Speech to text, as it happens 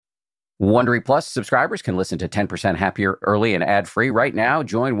Wondery Plus subscribers can listen to 10% Happier early and ad-free right now.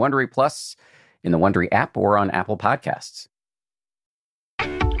 Join Wondery Plus in the Wondery app or on Apple Podcasts.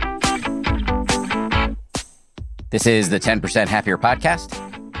 This is the 10% Happier podcast.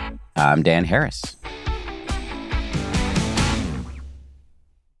 I'm Dan Harris.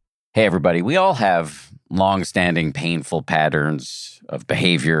 Hey, everybody. We all have long-standing painful patterns of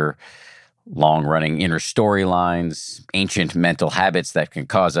behavior, long-running inner storylines, ancient mental habits that can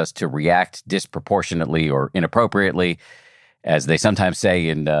cause us to react disproportionately or inappropriately. As they sometimes say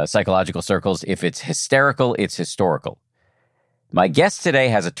in psychological circles, if it's hysterical, it's historical. My guest today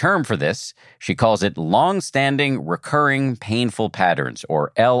has a term for this. She calls it long-standing recurring painful patterns,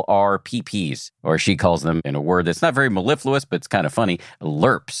 or LRPPs, or she calls them, in a word that's not very mellifluous, but it's kind of funny,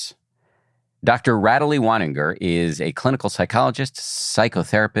 LRPs. Dr. Radhule Weininger is a clinical psychologist,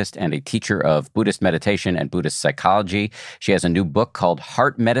 psychotherapist, and a teacher of Buddhist meditation and Buddhist psychology. She has a new book called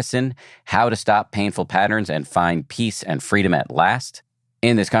Heart Medicine: How to Stop Painful Patterns and Find Peace and Freedom at Last.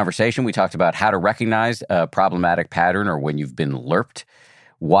 In this conversation, we talked about how to recognize a problematic pattern or when you've been LRPed,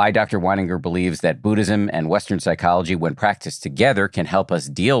 why Dr. Weininger believes that Buddhism and Western psychology, when practiced together, can help us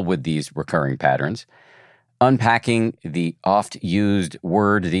deal with these recurring patterns, unpacking the oft-used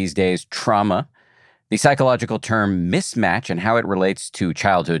word these days, trauma, the psychological term mismatch and how it relates to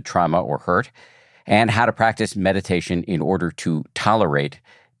childhood trauma or hurt, and how to practice meditation in order to tolerate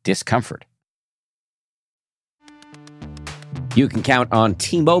discomfort. You can count on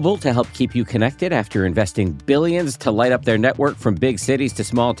T-Mobile to help keep you connected after investing billions to light up their network from big cities to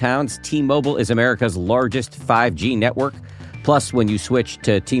small towns. T-Mobile is America's largest 5G network. Plus, when you switch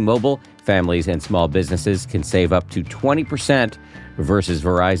to T-Mobile, families and small businesses can save up to 20% versus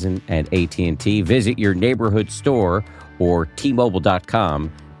Verizon and AT&T. Visit your neighborhood store or T-Mobile.com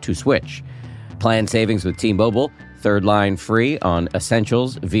to switch. Plan savings with T-Mobile. Third line free on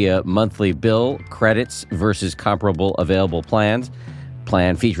essentials via monthly bill credits versus comparable available plans.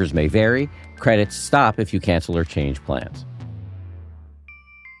 Plan features may vary. Credits stop if you cancel or change plans.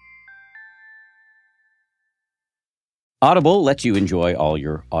 Audible lets you enjoy all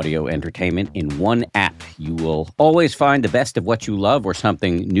your audio entertainment in one app. You will always find the best of what you love or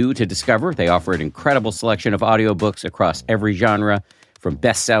something new to discover. They offer an incredible selection of audiobooks across every genre, from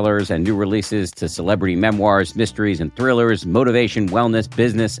bestsellers and new releases to celebrity memoirs, mysteries and thrillers, motivation, wellness,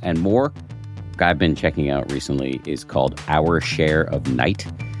 business, and more. What I've been checking out recently is called Our Share of Night.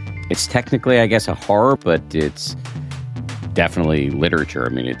 It's technically, I guess, a horror, but it's definitely literature. I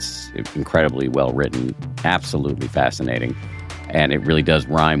mean, it's incredibly well written, absolutely fascinating, and it really does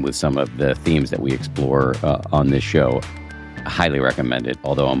rhyme with some of the themes that we explore on this show. I highly recommend it,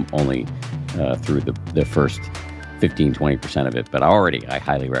 although I'm only through the first 15-20% of it, but I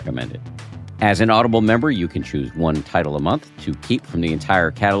highly recommend it. As an Audible member, you can choose one title a month to keep from the entire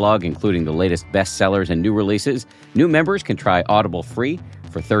catalog, including the latest bestsellers and new releases. New members can try Audible free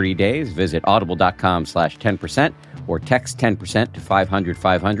for 30 days. Visit audible.com/10% or text 10% to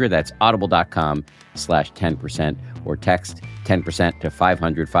 500-500. That's audible.com/10% or text 10% to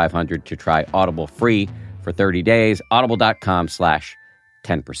 500-500 to try Audible free for 30 days.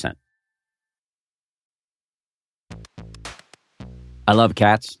 Audible.com/10%. I love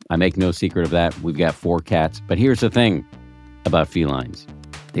cats. I make no secret of that. We've got 4 cats. But here's the thing about felines.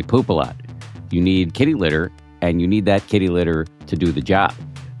 They poop a lot. You need kitty litter, and you need that kitty litter to do the job,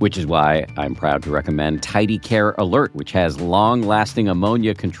 which is why I'm proud to recommend Tidy Care Alert, which has long-lasting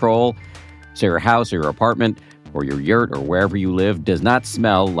ammonia control, so your house or your apartment or your yurt or wherever you live does not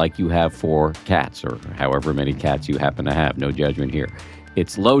smell like you have 4 cats or however many cats you happen to have. No judgment here.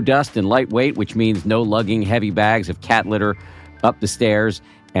 It's low dust and lightweight, which means no lugging heavy bags of cat litter up the stairs,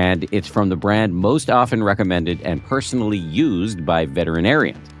 and it's from the brand most often recommended and personally used by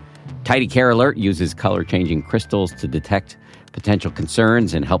veterinarians. Tidy Care Alert uses color-changing crystals to detect potential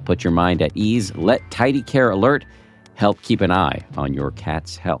concerns and help put your mind at ease. Let Tidy Care Alert help keep an eye on your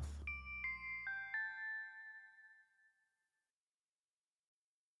cat's health.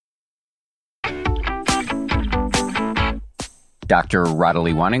 Dr.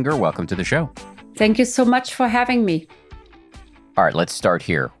 Radhule Weininger, welcome to the show. Thank you so much for having me. All right, let's start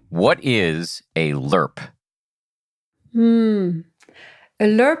here. What is a LRP? A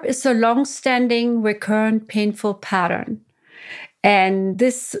LRP is a long-standing, recurrent, painful pattern. And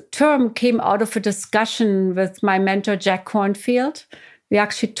this term came out of a discussion with my mentor, Jack Kornfield. We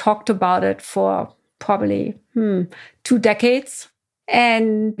actually talked about it for probably 2 decades.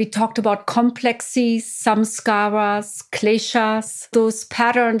 And we talked about complexes, samskaras, kleshas, those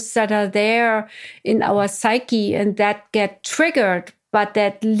patterns that are there in our psyche and that get triggered, but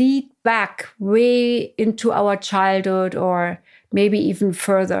that lead back way into our childhood or maybe even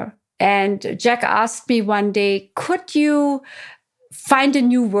further. And Jack asked me one day, could you find a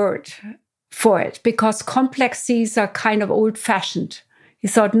new word for it? Because complexes are kind of old-fashioned. He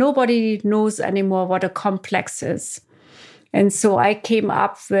thought nobody knows anymore what a complex is. And so I came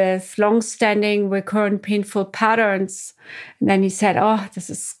up with long-standing, recurrent, painful patterns. And then he said, oh, this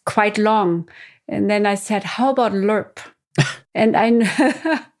is quite long. And then I said, how about LERP? And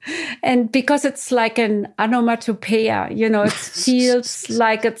and because it's like an onomatopoeia, it feels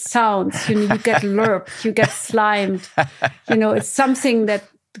like it sounds. You get LERP, you get slimed. It's something that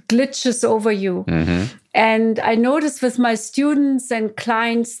glitches over you. Mm-hmm. And I noticed with my students and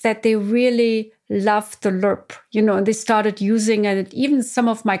clients that they really love the LERP, and they started using it. Even some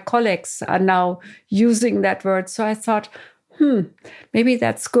of my colleagues are now using that word. So I thought, maybe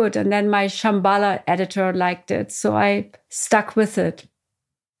that's good. And then my Shambhala editor liked it. So I stuck with it.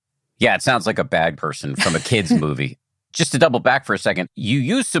 Yeah, it sounds like a bad person from a kid's movie. Just to double back for a second, you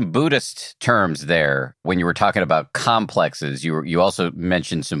used some Buddhist terms there when you were talking about complexes. You also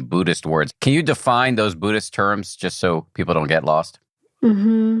mentioned some Buddhist words. Can you define those Buddhist terms just so people don't get lost?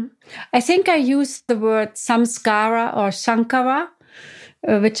 Mm-hmm. I think I used the word samskara or sankara,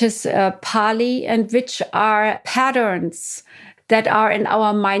 which is Pali, and which are patterns that are in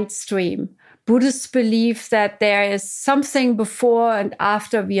our mind stream. Buddhists believe that there is something before and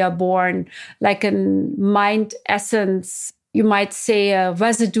after we are born, like a mind essence, you might say a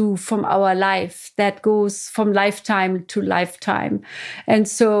residue from our life that goes from lifetime to lifetime. And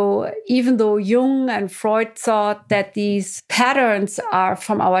so even though Jung and Freud thought that these patterns are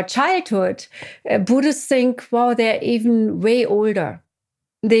from our childhood, Buddhists think, wow, they're even way older.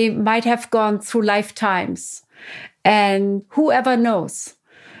 They might have gone through lifetimes. And whoever knows?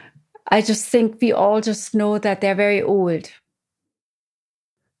 I just think we all just know that they're very old.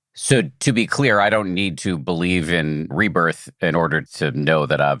 So to be clear, I don't need to believe in rebirth in order to know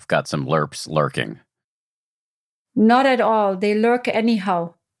that I've got some LERPs lurking. Not at all. They lurk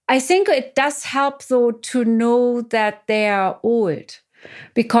anyhow. I think it does help, though, to know that they are old.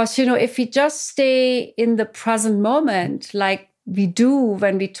 Because, if we just stay in the present moment, like we do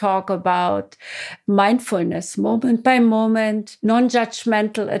when we talk about mindfulness, moment by moment,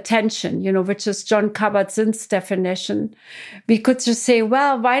 non-judgmental attention, which is John Kabat-Zinn's definition. We could just say,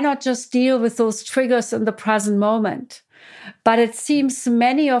 well, why not just deal with those triggers in the present moment? But it seems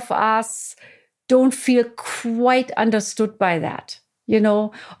many of us don't feel quite understood by that. There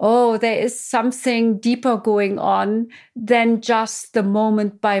is something deeper going on than just the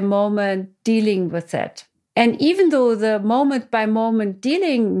moment by moment dealing with it. And even though the moment by moment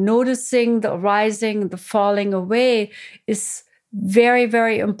dealing, noticing the arising, the falling away is very,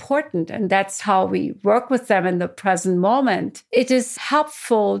 very important. And that's how we work with them in the present moment. It is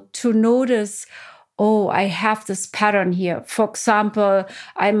helpful to notice, oh, I have this pattern here. For example,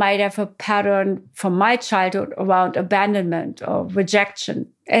 I might have a pattern from my childhood around abandonment or rejection.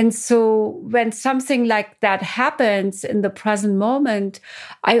 And so when something like that happens in the present moment,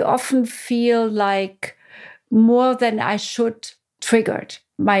 I often feel like more than I should triggered.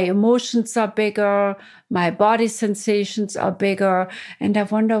 My emotions are bigger, my body sensations are bigger, and I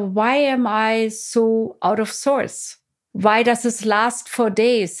wonder, why am I so out of sorts? Why does this last for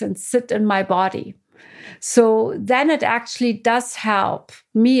days and sit in my body? So then it actually does help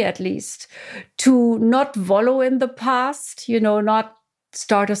me, at least, to not wallow in the past, not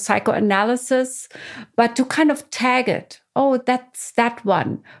start a psychoanalysis, but to kind of tag it. Oh, that's that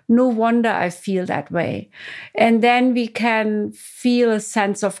one. No wonder I feel that way. And then we can feel a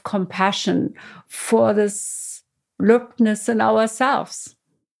sense of compassion for this lerpness in ourselves.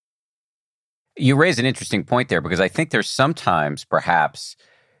 You raise an interesting point there, because I think there's sometimes perhaps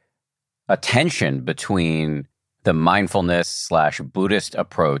a tension between the mindfulness/Buddhist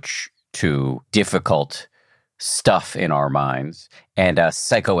approach to difficult stuff in our minds and a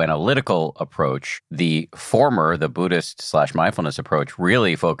psychoanalytical approach. The former, the Buddhist/mindfulness approach,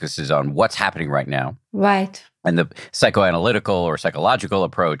 really focuses on what's happening right now. Right. And the psychoanalytical or psychological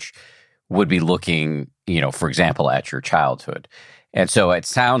approach would be looking, for example, at your childhood. And so it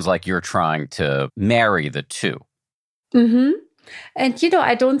sounds like you're trying to marry the two. Mm-hmm. And,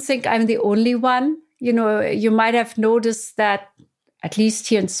 I don't think I'm the only one. You might have noticed that, at least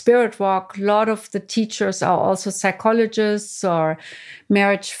here in Spirit Walk, a lot of the teachers are also psychologists or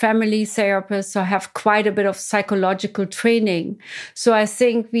marriage family therapists or have quite a bit of psychological training. So I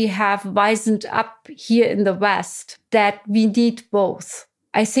think we have wisened up here in the West that we need both.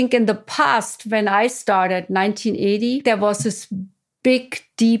 I think in the past, when I started, 1980, there was this big,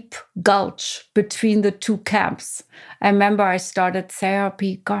 deep gulch between the two camps. I remember I started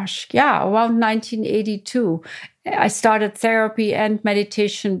therapy, around 1982. I started therapy and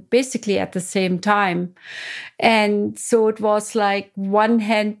meditation basically at the same time. And so it was like one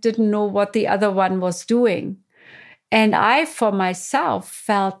hand didn't know what the other one was doing. And I, for myself,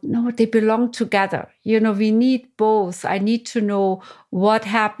 felt, no, they belong together. We need both. I need to know what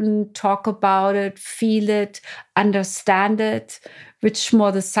happened, talk about it, feel it, understand it, which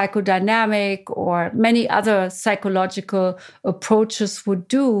more the psychodynamic or many other psychological approaches would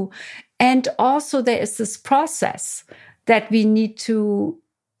do. And also there is this process that we need to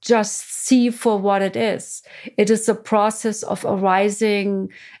just see for what it is. It is a process of arising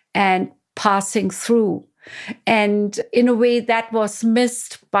and passing through. And in a way that was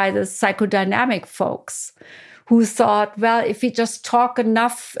missed by the psychodynamic folks who thought, well, if we just talk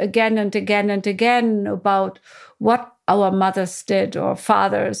enough again and again and again about what our mothers did or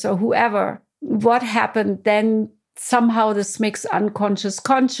fathers or whoever, what happened, then somehow this makes unconscious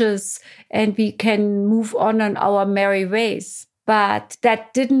conscious and we can move on our merry ways. But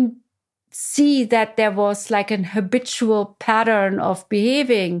that didn't see that there was like an habitual pattern of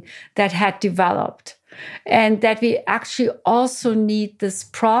behaving that had developed. And that we actually also need this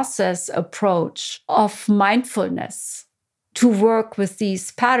process approach of mindfulness to work with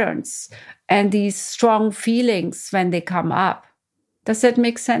these patterns and these strong feelings when they come up. Does that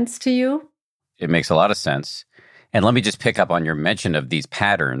make sense to you? It makes a lot of sense. And let me just pick up on your mention of these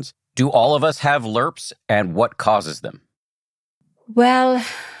patterns. Do all of us have LERPs, and what causes them? Well,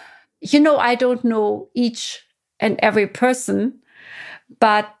 I don't know each and every person,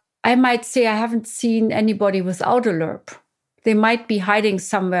 but I might say I haven't seen anybody without a LERP. They might be hiding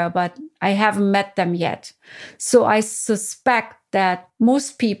somewhere, but I haven't met them yet. So I suspect that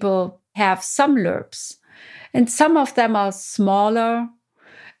most people have some LERPs. And some of them are smaller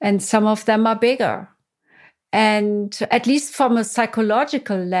and some of them are bigger. And at least from a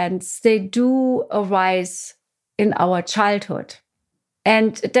psychological lens, they do arise in our childhood.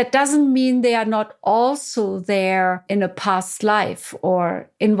 And that doesn't mean they are not also there in a past life or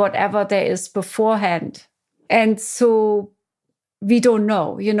in whatever there is beforehand. And so we don't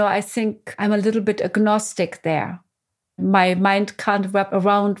know. I think I'm a little bit agnostic there. My mind can't wrap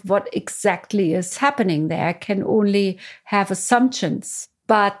around what exactly is happening there. I can only have assumptions.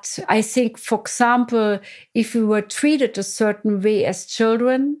 But I think, for example, if we were treated a certain way as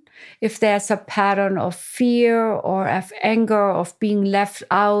children, if there's a pattern of fear or of anger, of being left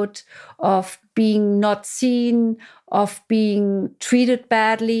out, of being not seen, of being treated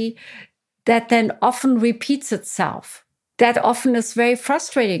badly, that then often repeats itself. That often is very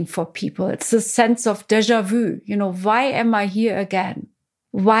frustrating for people. It's a sense of déjà vu. Why am I here again?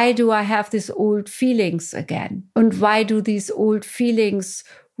 Why do I have these old feelings again? And why do these old feelings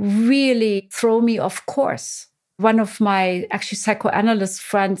really throw me off course? One of my actually psychoanalyst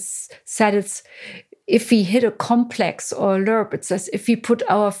friends said it's if we hit a complex or a LERP, it's as if we put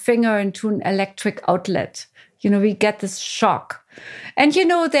our finger into an electric outlet. We get this shock. And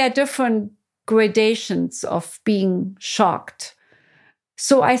there are different gradations of being shocked.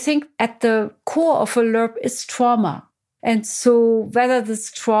 So I think at the core of a LERP is trauma. And so whether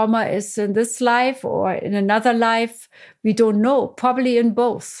this trauma is in this life or in another life, we don't know, probably in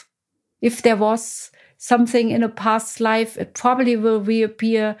both. If there was something in a past life, it probably will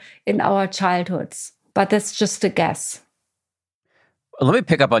reappear in our childhoods. But that's just a guess. Let me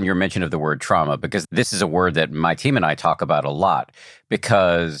pick up on your mention of the word trauma, because this is a word that my team and I talk about a lot,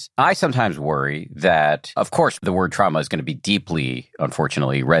 because I sometimes worry that, of course, the word trauma is going to be deeply,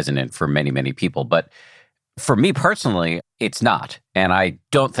 unfortunately, resonant for many, many people. But for me personally, it's not. And I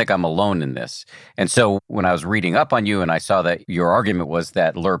don't think I'm alone in this. And so when I was reading up on you and I saw that your argument was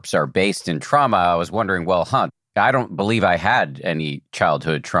that LERPs are based in trauma, I was wondering, well, I don't believe I had any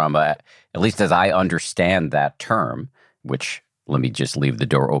childhood trauma, at least as I understand that term, which let me just leave the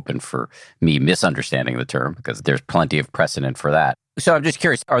door open for me misunderstanding the term, because there's plenty of precedent for that. So I'm just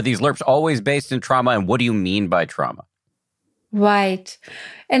curious, are these LERPs always based in trauma? And what do you mean by trauma? Right.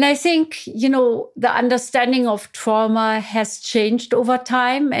 And I think, the understanding of trauma has changed over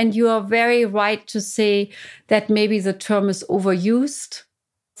time. And you are very right to say that maybe the term is overused.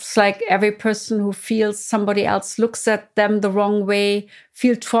 It's like every person who feels somebody else looks at them the wrong way,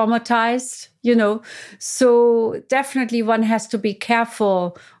 feel traumatized, So definitely one has to be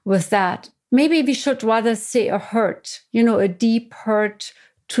careful with that. Maybe we should rather say a hurt, a deep hurt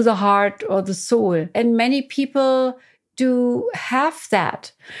to the heart or the soul. And many people do have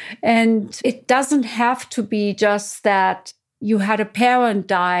that. And it doesn't have to be just that you had a parent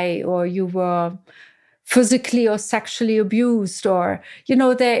die or you were physically or sexually abused, or,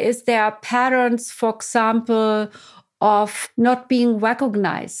 there are patterns, for example, of not being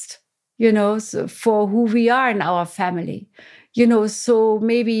recognized. for who we are in our family. So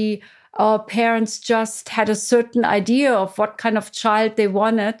maybe our parents just had a certain idea of what kind of child they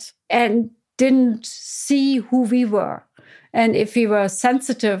wanted and didn't see who we were. And if we were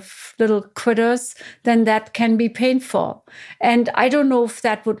sensitive little critters, then that can be painful. And I don't know if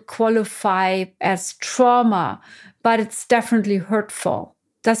that would qualify as trauma, but it's definitely hurtful.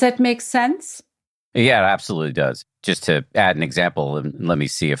 Does that make sense? Yeah, it absolutely does. Just to add an example, and let me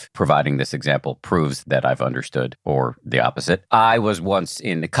see if providing this example proves that I've understood or the opposite. I was once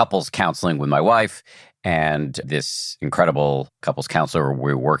in couples counseling with my wife, and this incredible couples counselor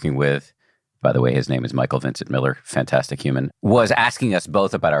we were working with, by the way, his name is Michael Vincent Miller, fantastic human, was asking us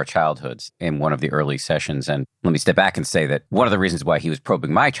both about our childhoods in one of the early sessions. And let me step back and say that one of the reasons why he was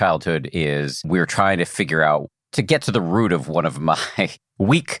probing my childhood is we were trying to figure out, to get to the root of one of my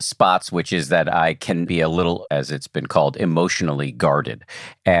weak spots, which is that I can be a little, as it's been called, emotionally guarded.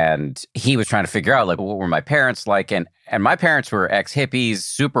 And he was trying to figure out, like, what were my parents like? And my parents were ex-hippies,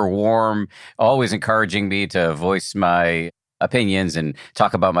 super warm, always encouraging me to voice my opinions and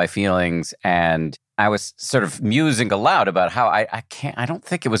talk about my feelings. And I was sort of musing aloud about how I don't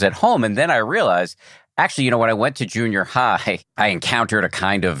think it was at home. And then I realized, actually, when I went to junior high, I encountered a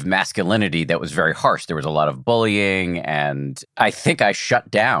kind of masculinity that was very harsh. There was a lot of bullying, and I think I shut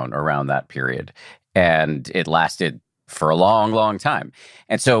down around that period. And it lasted for a long, long time.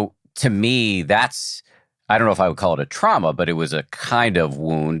 And so to me, I don't know if I would call it a trauma, but it was a kind of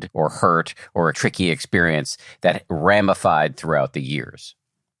wound or hurt or a tricky experience that ramified throughout the years.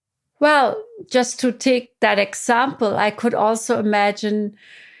 Well, just to take that example, I could also imagine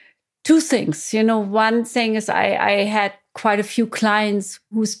two things. One thing is I had quite a few clients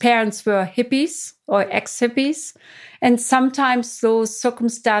whose parents were hippies or ex-hippies. And sometimes those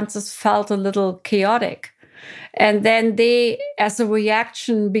circumstances felt a little chaotic. And then they, as a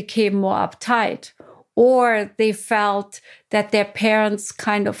reaction, became more uptight. Or they felt that their parents'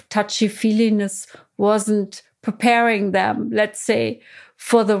 kind of touchy-feeliness wasn't preparing them, let's say,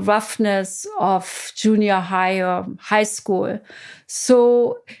 for the roughness of junior high or high school.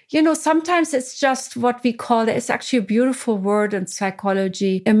 So, sometimes it's just what we call, it's actually a beautiful word in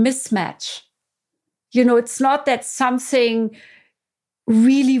psychology, a mismatch. It's not that something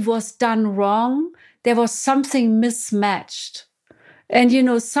really was done wrong. There was something mismatched.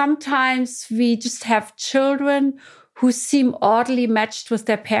 And, sometimes we just have children who seem oddly matched with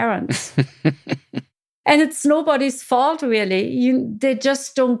their parents. And it's nobody's fault, really. They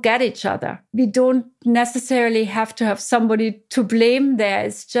just don't get each other. We don't necessarily have to have somebody to blame there.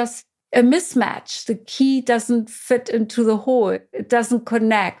 It's just a mismatch. The key doesn't fit into the hole. It doesn't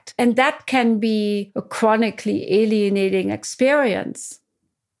connect. And that can be a chronically alienating experience.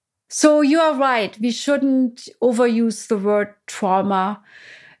 So you are right. We shouldn't overuse the word trauma.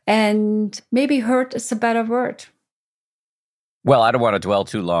 And maybe hurt is a better word. Well, I don't want to dwell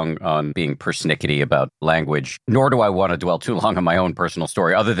too long on being persnickety about language, nor do I want to dwell too long on my own personal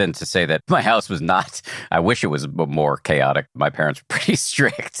story, other than to say that my house was not, I wish it was more chaotic. My parents were pretty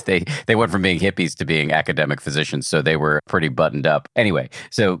strict. They went from being hippies to being academic physicians, so they were pretty buttoned up. Anyway,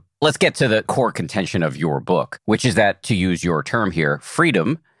 so let's get to the core contention of your book, which is that, to use your term here,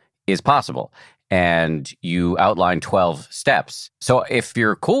 freedom is possible. And you outline 12 steps. So if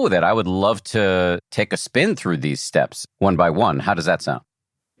you're cool with it, I would love to take a spin through these steps one by one. How does that sound?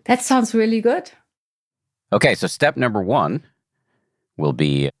 That sounds really good. Okay, so step number 1 will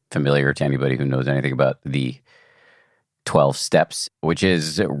be familiar to anybody who knows anything about the 12 steps, which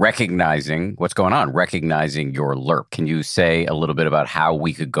is recognizing what's going on, recognizing your LERP. Can you say a little bit about how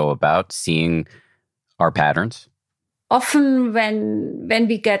we could go about seeing our patterns? Often when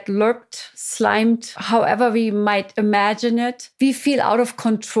we get LERPed, slimed, however we might imagine it, we feel out of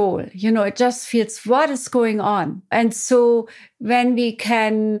control. It just feels, what is going on? And so when we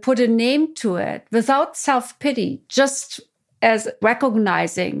can put a name to it without self-pity, just as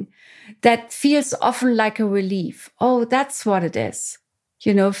recognizing, that feels often like a relief. Oh, that's what it is.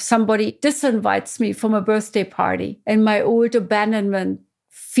 If somebody disinvites me from a birthday party and my old abandonment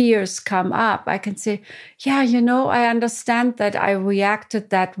fears come up, I can say, yeah, I understand that I reacted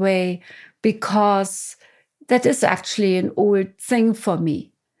that way because that is actually an old thing for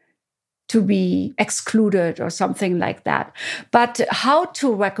me to be excluded or something like that. But how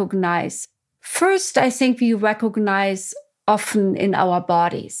to recognize? First, I think we recognize often in our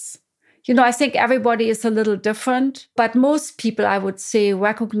bodies. I think everybody is a little different, but most people, I would say,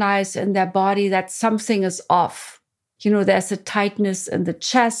 recognize in their body that something is off. There's a tightness in the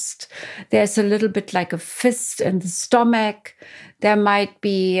chest. There's a little bit like a fist in the stomach. There might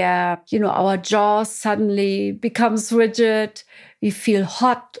be, our jaw suddenly becomes rigid. We feel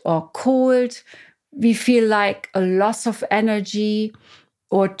hot or cold. We feel like a loss of energy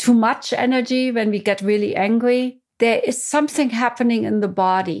or too much energy when we get really angry. There is something happening in the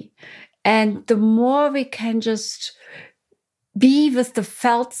body. And the more we can just be with the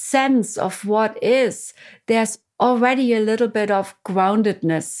felt sense of what is, there's already a little bit of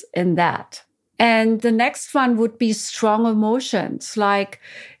groundedness in that. And the next one would be strong emotions, like,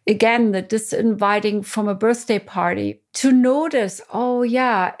 again, the disinviting from a birthday party. To notice, oh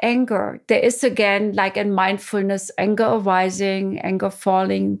yeah, anger. There is, again, like in mindfulness, anger arising, anger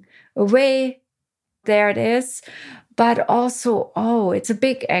falling away. There it is. But also, oh, it's a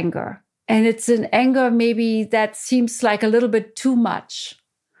big anger. And it's an anger maybe that seems like a little bit too much.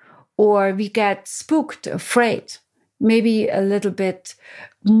 Or we get spooked, afraid, maybe a little bit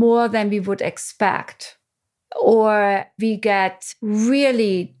more than we would expect. Or we get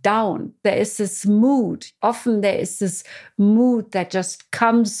really down. There is this mood. Often there is this mood that just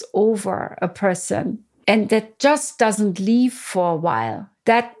comes over a person and that just doesn't leave for a while.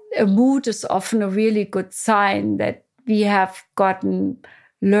 That a mood is often a really good sign that we have gotten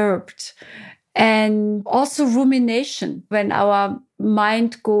lurbed. And also rumination, when our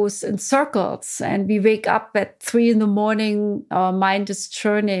mind goes in circles and we wake up at 3 a.m, our mind is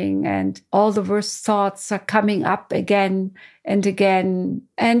churning and all the worst thoughts are coming up again and again.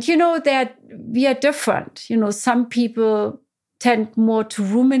 And, that we are different. Some people tend more to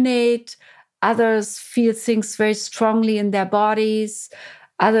ruminate. Others feel things very strongly in their bodies.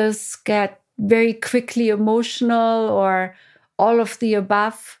 Others get very quickly emotional or all of the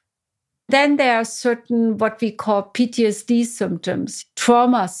above. Then there are certain what we call PTSD symptoms,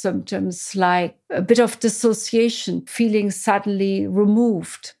 trauma symptoms, like a bit of dissociation, feeling suddenly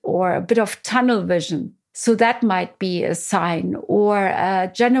removed, or a bit of tunnel vision. So that might be a sign, or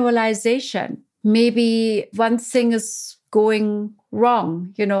a generalization. Maybe one thing is going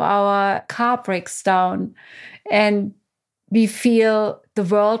wrong. Our car breaks down and we feel the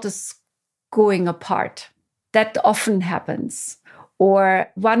world is going apart. That often happens. Or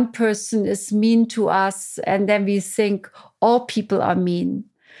one person is mean to us, and then we think all people are mean.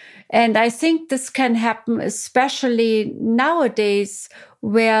 And I think this can happen especially nowadays,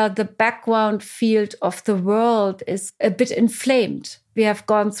 where the background field of the world is a bit inflamed. We have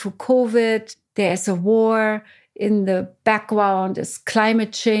gone through COVID, there's a war. In the background is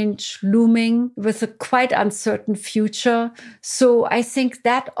climate change looming with a quite uncertain future. So I think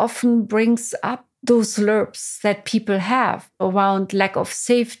that often brings up those lurbs that people have around lack of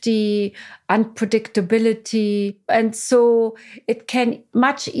safety, unpredictability. And so it can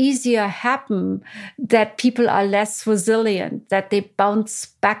much easier happen that people are less resilient, that they bounce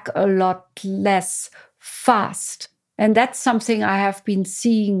back a lot less fast. And that's something I have been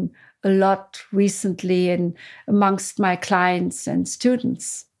seeing a lot recently and amongst my clients and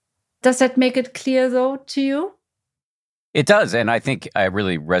students. Does that make it clear, though, to you? It does. And I think I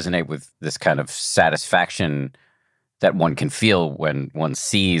really resonate with this kind of satisfaction that one can feel when one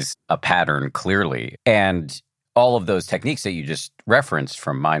sees a pattern clearly. And all of those techniques that you just referenced,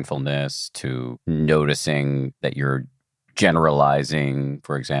 from mindfulness to noticing that you're generalizing,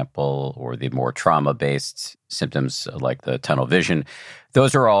 for example, or the more trauma-based symptoms like the tunnel vision,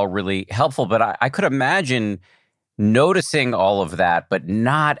 those are all really helpful. But I could imagine noticing all of that, but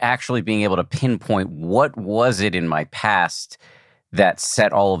not actually being able to pinpoint what was it in my past that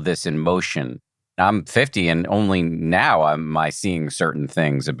set all of this in motion. I'm 50 and only now am I seeing certain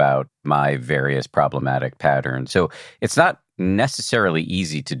things about my various problematic patterns. So it's not necessarily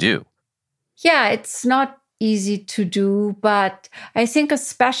easy to do. Yeah, it's not easy to do, but I think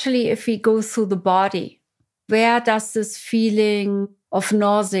especially if we go through the body, where does this feeling of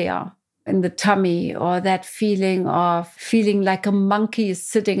nausea in the tummy, or that feeling of feeling like a monkey is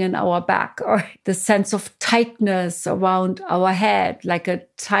sitting in our back, or the sense of tightness around our head, like a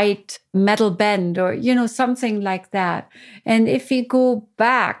tight metal band, or, something like that. And if we go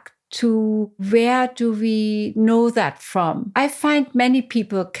back to where do we know that from, I find many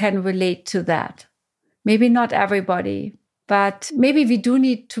people can relate to that. Maybe not everybody, but maybe we do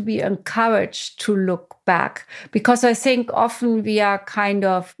need to be encouraged to look back, because I think often we are kind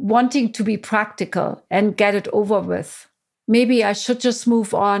of wanting to be practical and get it over with. Maybe I should just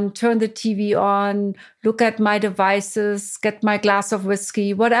move on, turn the TV on, look at my devices, get my glass of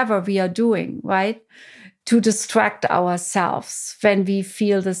whiskey, whatever we are doing, right? To distract ourselves when we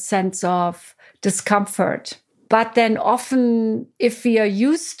feel the sense of discomfort. But then often, if we are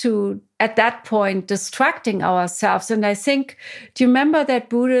used to, at that point, distracting ourselves, and I think, do you remember that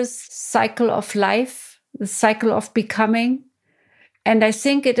Buddhist cycle of life, the cycle of becoming? And I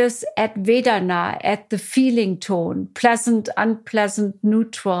think it is at Vedana, at the feeling tone, pleasant, unpleasant,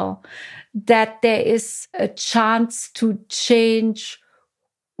 neutral, that there is a chance to change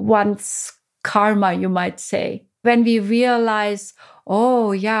one's karma, you might say. When we realize,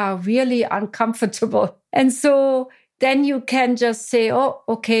 oh, yeah, really uncomfortable. And so then you can just say, oh,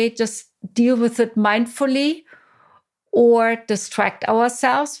 okay, just deal with it mindfully, or distract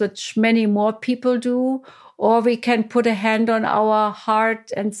ourselves, which many more people do. Or we can put a hand on our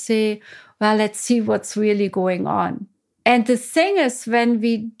heart and say, well, let's see what's really going on. And the thing is, when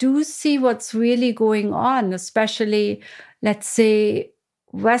we do see what's really going on, especially, let's say,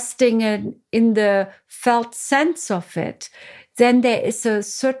 resting in the felt sense of it, then there is a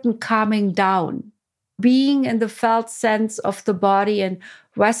certain calming down. Being in the felt sense of the body and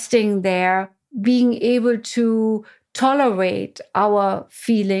resting there, being able to tolerate our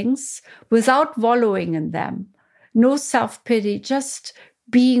feelings without wallowing in them, no self-pity, just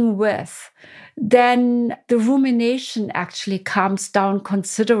being with, then the rumination actually calms down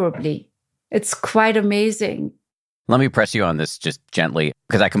considerably. It's quite amazing. Let me press you on this just gently,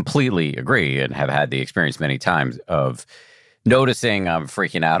 because I completely agree and have had the experience many times of noticing I'm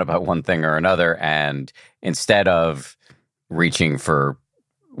freaking out about one thing or another. And instead of reaching for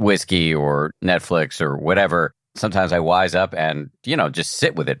whiskey or Netflix or whatever, sometimes I wise up and, just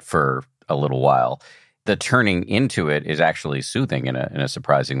sit with it for a little while. The turning into it is actually soothing in a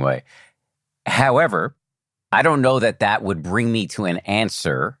surprising way. However, I don't know that would bring me to an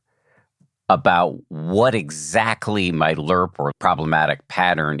answer about what exactly my LERP or problematic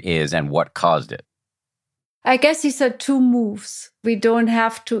pattern is and what caused it. I guess these are two moves. We don't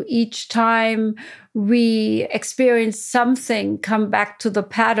have to, each time we experience something, come back to the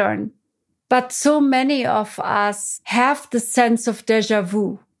pattern. But so many of us have the sense of déjà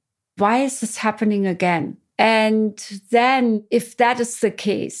vu. Why is this happening again? And then if that is the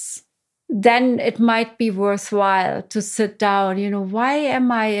case, then it might be worthwhile to sit down. Why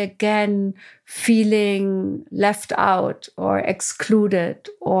am I again feeling left out or excluded?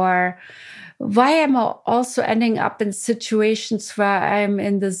 Or why am I also ending up in situations where I'm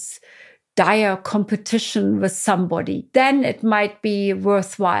in this dire competition with somebody? Then it might be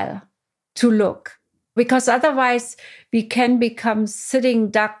worthwhile to look, because otherwise we can become sitting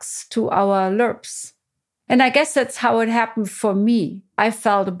ducks to our LERPs. And I guess that's how it happened for me. I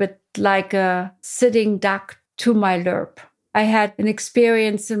felt a bit like a sitting duck to my LERP. I had an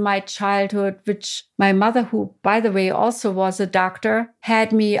experience in my childhood, which my mother, who, by the way, also was a doctor,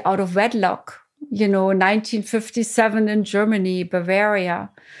 had me out of wedlock. 1957 in Germany, Bavaria,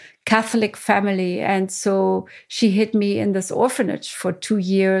 Catholic family. And so she hid me in this orphanage for 2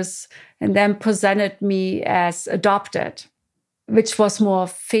 years and then presented me as adopted, which was more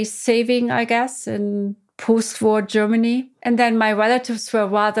face-saving, I guess, in post-war Germany. And then my relatives were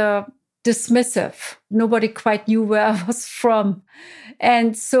rather dismissive. Nobody quite knew where I was from.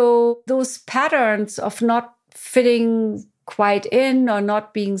 And so those patterns of not fitting quite in or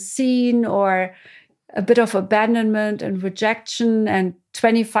not being seen or a bit of abandonment and rejection, and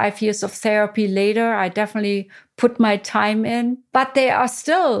 25 years of therapy later, I definitely put my time in. But there are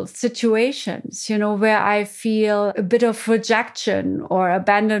still situations, where I feel a bit of rejection or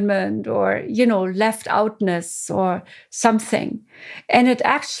abandonment or, left outness or something. And it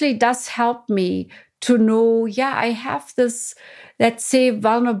actually does help me to know, I have this, let's say,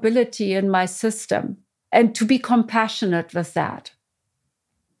 vulnerability in my system, and to be compassionate with that.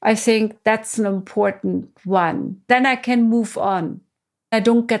 I think that's an important one. Then I can move on. I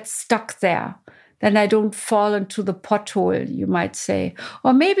don't get stuck there. Then I don't fall into the pothole, you might say.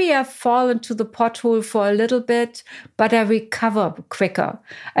 Or maybe I fall into the pothole for a little bit, but I recover quicker.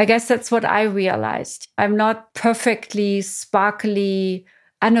 I guess that's what I realized. I'm not perfectly sparkly,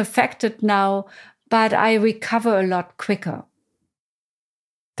 unaffected now, but I recover a lot quicker.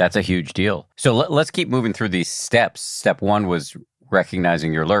 That's a huge deal. So let's keep moving through these steps. Step 1 was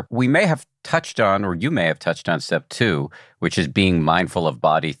recognizing your LERP. We may have touched on, or you may have touched on step 2, which is being mindful of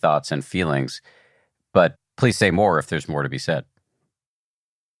body, thoughts, and feelings. But please say more if there's more to be said.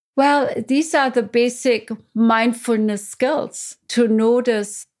 Well, these are the basic mindfulness skills to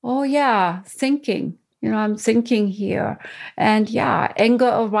notice, thinking. I'm thinking here. And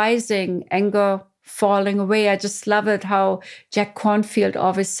anger arising, anger falling away. I just love it how Jack Cornfield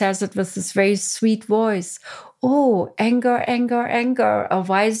always says it with this very sweet voice. oh, anger, anger, anger,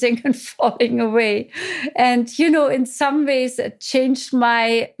 arising and falling away. And, in some ways, it changed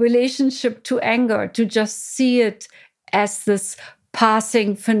my relationship to anger, to just see it as this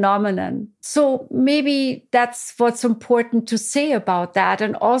passing phenomenon. So maybe that's what's important to say about that.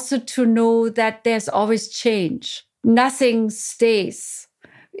 And also to know that there's always change. Nothing stays.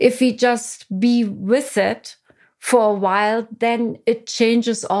 If we just be with it for a while, then it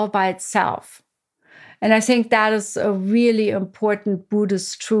changes all by itself. And I think that is a really important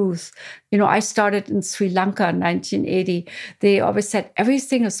Buddhist truth. I started in Sri Lanka in 1980. They always said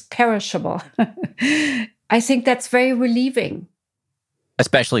everything is perishable. I think that's very relieving.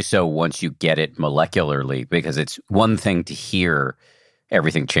 Especially so once you get it molecularly, because it's one thing to hear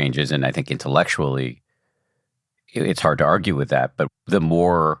everything changes. And I think intellectually, it's hard to argue with that. But the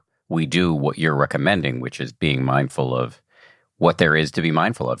more we do what you're recommending, which is being mindful of what there is to be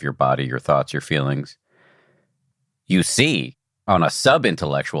mindful of, your body, your thoughts, your feelings, you see on a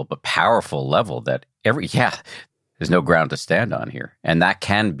sub-intellectual but powerful level that there's no ground to stand on here. And that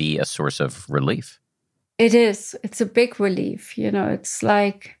can be a source of relief. It is. It's a big relief. It's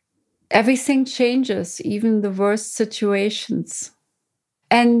like everything changes, even the worst situations.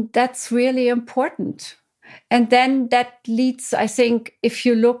 And that's really important. And then that leads, I think, if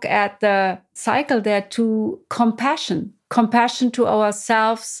you look at the cycle there, to compassion to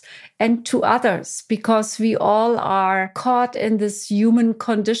ourselves and to others, because we all are caught in this human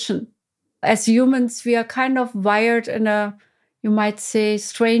condition. As humans, we are kind of wired in a, you might say,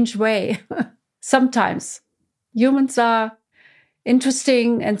 strange way. Sometimes humans are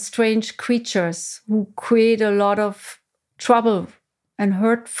interesting and strange creatures who create a lot of trouble and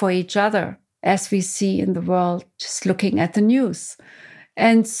hurt for each other, as we see in the world, just looking at the news.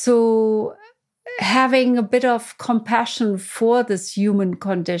 And so having a bit of compassion for this human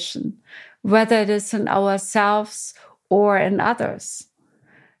condition, whether it is in ourselves or in others,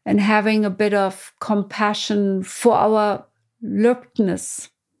 and having a bit of compassion for our lerptness.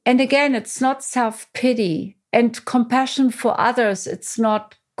 And again, it's not self-pity. And compassion for others, it's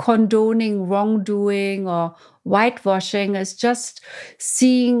not condoning wrongdoing or whitewashing. It's just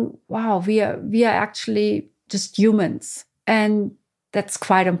seeing, wow, we are actually just humans. And that's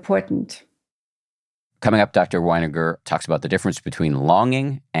quite important. Coming up, Dr. Weininger talks about the difference between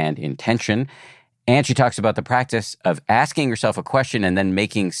longing and intention. And she talks about the practice of asking yourself a question and then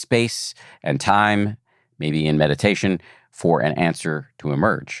making space and time, maybe in meditation, for an answer to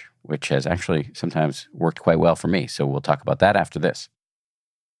emerge, which has actually sometimes worked quite well for me. So we'll talk about that after this.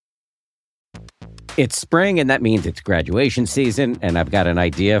 It's spring, and that means it's graduation season, and I've got an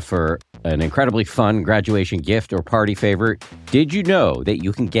idea for an incredibly fun graduation gift or party favorite. Did you know that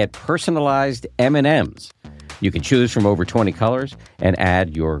you can get personalized M&Ms? You can choose from over 20 colors and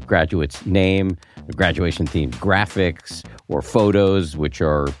add your graduate's name, graduation-themed graphics, or photos, which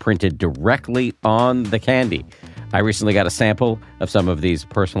are printed directly on the candy. I recently got a sample of some of these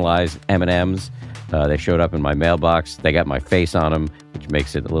personalized M&Ms. They showed up in my mailbox. They got my face on them, which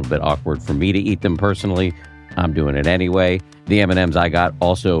makes it a little bit awkward for me to eat them personally. I'm doing it anyway. The M&Ms I got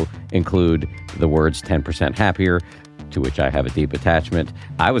also include the words 10% happier, to which I have a deep attachment.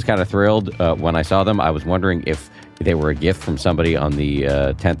 I was kind of thrilled when I saw them. I was wondering if they were a gift from somebody on the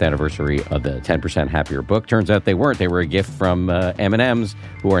 10th anniversary of the 10% Happier book. Turns out they weren't. They were a gift from M&Ms,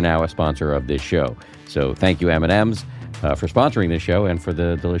 who are now a sponsor of this show. So thank you, M&Ms, for sponsoring this show and for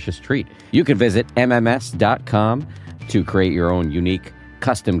the delicious treat. You can visit mms.com to create your own unique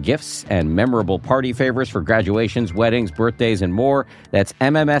custom gifts and memorable party favors for graduations, weddings, birthdays, and more. That's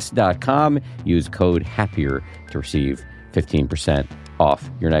mms.com. Use code HAPPIER to receive 15% off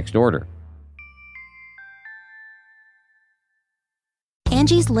your next order.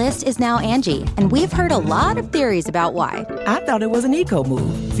 Angie's List is now Angie, and we've heard a lot of theories about why. I thought it was an eco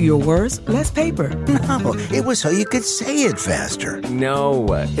move. Fewer words, less paper. No, it was so you could say it faster. No,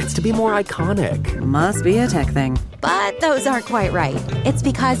 it's to be more iconic. Must be a tech thing. But those aren't quite right. It's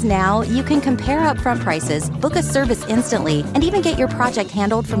because now you can compare upfront prices, book a service instantly, and even get your project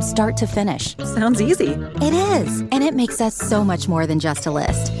handled from start to finish. Sounds easy. It is, and it makes us so much more than just a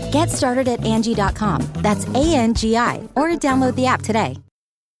list. Get started at Angie.com. That's ANGI, or download the app today.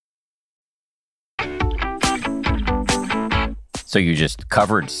 So you just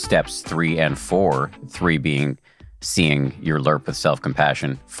covered steps 3 and 4, 3 being seeing your LERP with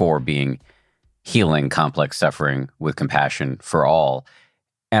self-compassion, 4 being healing complex suffering with compassion for all.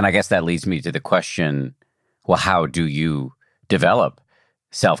 And I guess that leads me to the question, well, how do you develop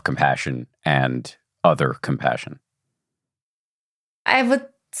self-compassion and other compassion? I would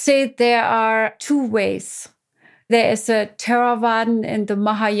say there are 2 ways. There is a Theravadan and the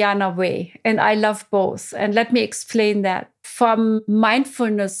Mahayana way, and I love both. And let me explain that. From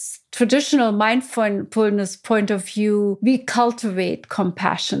mindfulness, traditional mindfulness point of view, we cultivate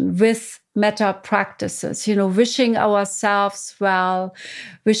compassion with metta practices, wishing ourselves well,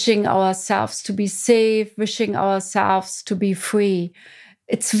 wishing ourselves to be safe, wishing ourselves to be free.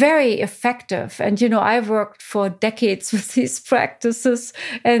 It's very effective. And, I've worked for decades with these practices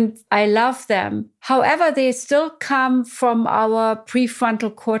and I love them. However, they still come from our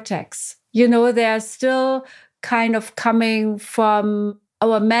prefrontal cortex. They're still kind of coming from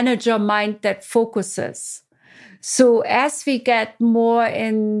our manager mind that focuses. So as we get more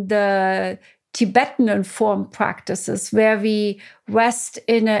in the Tibetan informed practices where we rest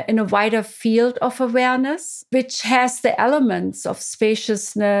in a wider field of awareness, which has the elements of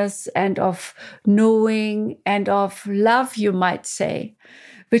spaciousness and of knowing and of love, you might say,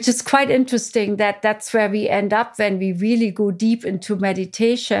 which is quite interesting that that's where we end up when we really go deep into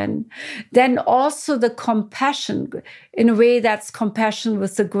meditation. Then also the compassion, in a way that's compassion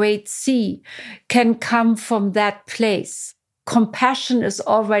with the great C, can come from that place. Compassion is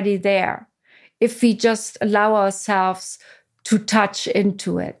already there if we just allow ourselves to touch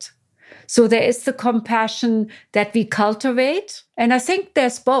into it. So there is the compassion that we cultivate. And I think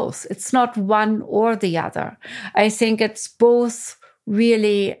there's both. It's not one or the other. I think it's both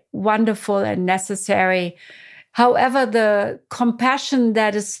really wonderful and necessary. However, the compassion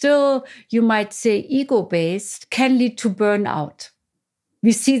that is still, you might say, ego-based can lead to burnout.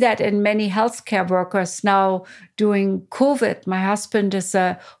 We see that in many healthcare workers now during COVID. My husband is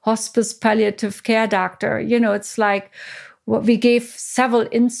a hospice palliative care doctor. It's like we gave several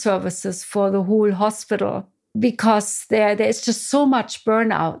in-services for the whole hospital because there is just so much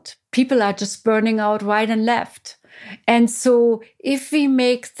burnout. People are just burning out right and left. And so if we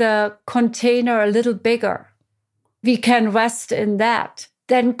make the container a little bigger, we can rest in that.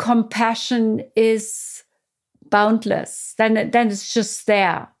 Then compassion is boundless. Then it's just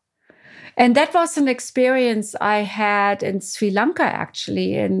there. And that was an experience I had in Sri Lanka,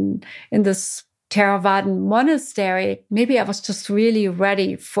 actually, in this Theravadan monastery. Maybe I was just really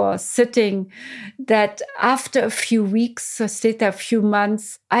ready for sitting, that after a few weeks, I stayed there a few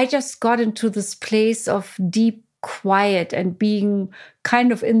months, I just got into this place of deep quiet and being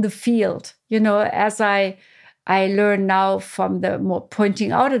kind of in the field, as I learn now from the more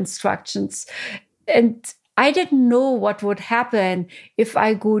pointing out instructions. And I didn't know what would happen if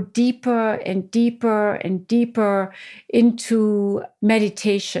I go deeper and deeper and deeper into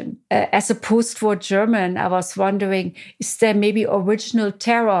meditation. As a post-war German, I was wondering, is there maybe original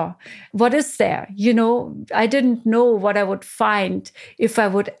terror? What is there? I didn't know what I would find if I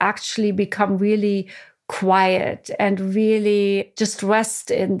would actually become really quiet and really just rest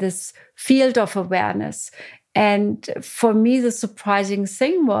in this field of awareness. And for me, the surprising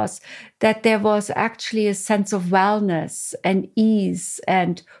thing was that there was actually a sense of wellness and ease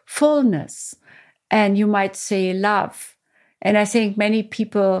and fullness, and you might say love. And I think many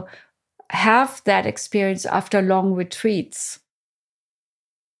people have that experience after long retreats.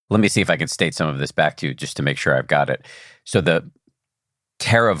 Let me see if I can state some of this back to you just to make sure I've got it. So the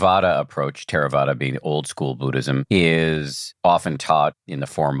Theravada approach, Theravada being old school Buddhism, is often taught in the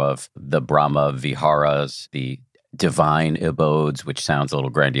form of the Brahma Viharas, the divine abodes, which sounds a little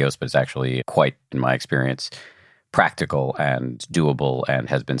grandiose, but it's actually quite, in my experience, practical and doable and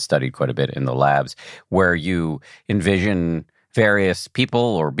has been studied quite a bit in the labs, where you envision various people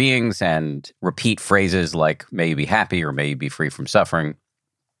or beings and repeat phrases like, may you be happy or may you be free from suffering.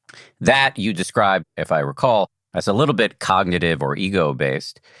 That you describe, if I recall, as a little bit cognitive or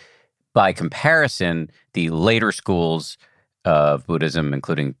ego-based. By comparison, the later schools of Buddhism,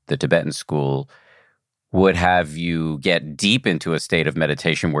 including the Tibetan school, would have you get deep into a state of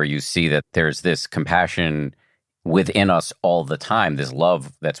meditation where you see that there's this compassion within us all the time, this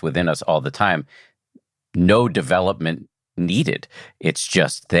love that's within us all the time. No development needed. It's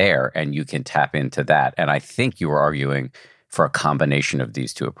just there, and you can tap into that. And I think you were arguing for a combination of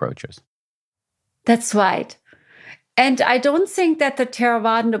these two approaches. That's right. And I don't think that the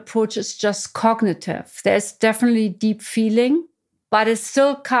Theravadan approach is just cognitive. There's definitely deep feeling, but it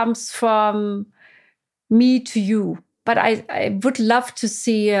still comes from me to you. But I would love to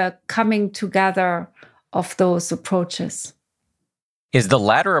see a coming together of those approaches. Is the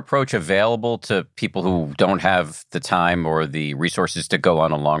latter approach available to people who don't have the time or the resources to go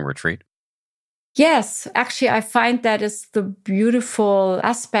on a long retreat? Yes, actually, I find that is the beautiful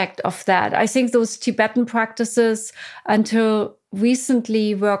aspect of that. I think those Tibetan practices until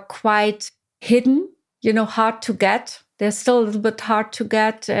recently were quite hidden, hard to get. They're still a little bit hard to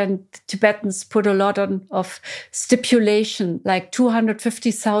get, and Tibetans put a lot of stipulation, like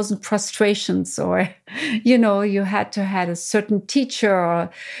 250,000 prostrations, or, you had to have a certain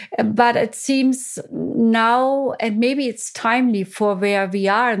teacher. But it seems now, and maybe it's timely for where we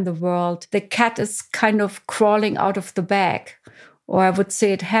are in the world, the cat is kind of crawling out of the bag. Or I would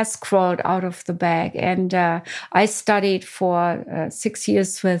say it has crawled out of the bag. And I studied for 6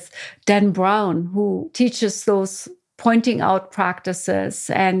 years with Dan Brown, who teaches those pointing out practices.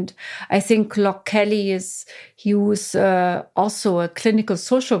 And I think Locke Kelly he was also a clinical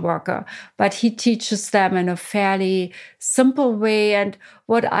social worker, but he teaches them in a fairly simple way. And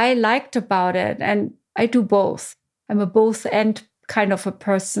what I liked about it, and I do both, I'm a both and kind of a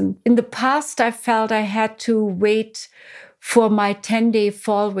person. In the past, I felt I had to wait for my 10-day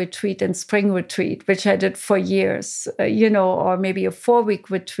fall retreat and spring retreat, which I did for years, or maybe a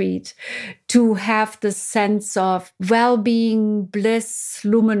 4-week retreat, to have the sense of well-being, bliss,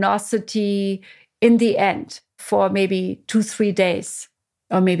 luminosity in the end for maybe 2-3 days,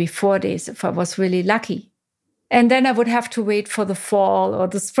 or maybe 4 days if I was really lucky. And then I would have to wait for the fall or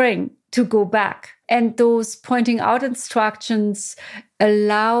the spring to go back. And those pointing out instructions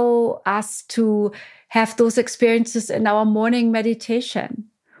allow us to have those experiences in our morning meditation,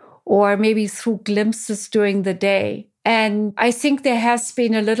 or maybe through glimpses during the day. And I think there has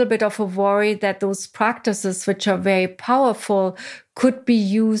been a little bit of a worry that those practices, which are very powerful, could be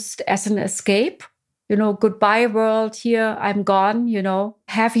used as an escape. Goodbye world, here, I'm gone,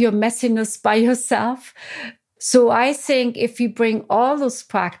 have your messiness by yourself. So I think if we bring all those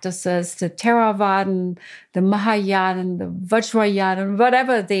practices, the Theravada, the Mahayana, the Vajrayana,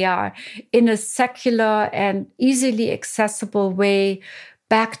 whatever they are, in a secular and easily accessible way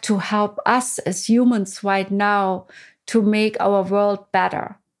back to help us as humans right now to make our world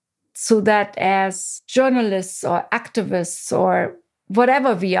better. So that as journalists or activists or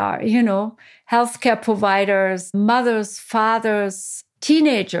whatever we are, healthcare providers, mothers, fathers,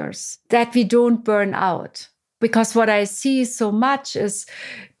 teenagers, that we don't burn out. Because what I see so much is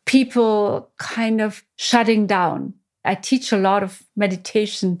people kind of shutting down. I teach a lot of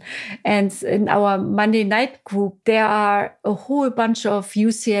meditation. And in our Monday night group, there are a whole bunch of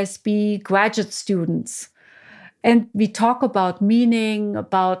UCSB graduate students. And we talk about meaning,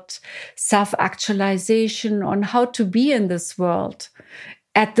 about self-actualization, on how to be in this world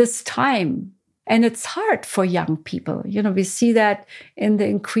at this time. And it's hard for young people. We see that in the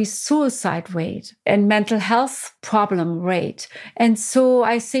increased suicide rate and mental health problem rate. And so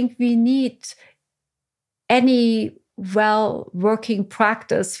I think we need any well-working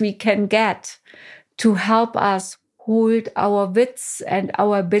practice we can get to help us hold our wits and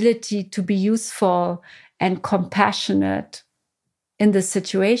our ability to be useful and compassionate in the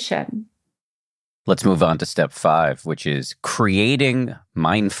situation. Let's move on to step 5, which is creating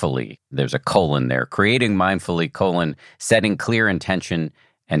mindfully. There's a colon there. Creating mindfully, setting clear intention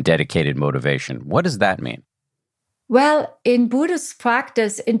and dedicated motivation. What does that mean? Well, in Buddhist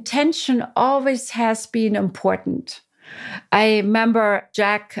practice, intention always has been important. I remember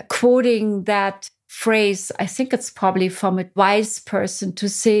Jack quoting that phrase, I think it's probably from a wise person, to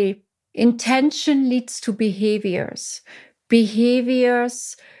say, intention leads to behaviors.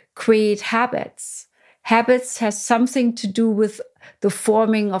 Behaviors create habits. Habits has something to do with the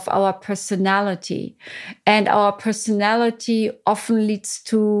forming of our personality. And our personality often leads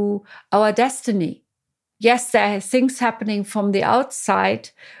to our destiny. Yes, there are things happening from the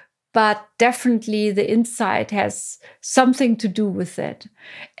outside, but definitely the inside has something to do with it.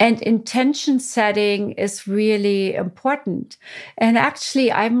 And intention setting is really important. And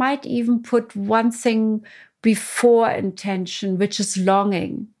actually, I might even put one thing before intention, which is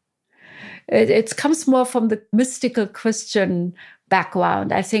longing. It comes more from the mystical Christian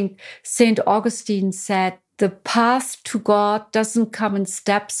background. I think St. Augustine said, the path to God doesn't come in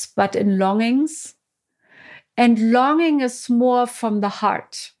steps, but in longings. And longing is more from the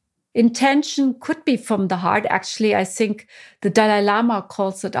heart. Intention could be from the heart. Actually, I think the Dalai Lama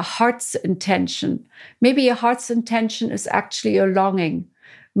calls it a heart's intention. Maybe a heart's intention is actually a longing.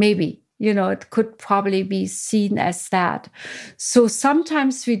 Maybe. It could probably be seen as that. So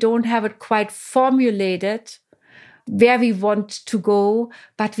sometimes we don't have it quite formulated where we want to go,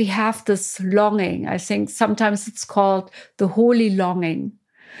 but we have this longing. I think sometimes it's called the holy longing.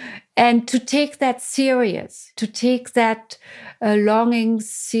 And to take that serious, to take that longing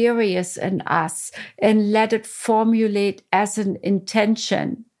serious in us and let it formulate as an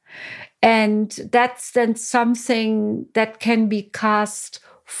intention. And that's then something that can be cast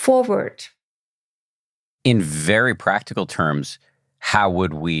forward. In very practical terms, how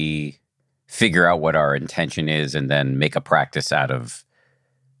would we figure out what our intention is and then make a practice out of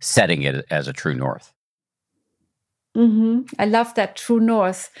setting it as a true north. I love that true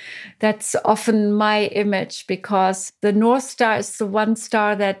north. That's often my image, because the North Star is the one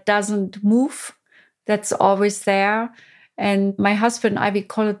star that doesn't move, that's always there. And my husband and I, we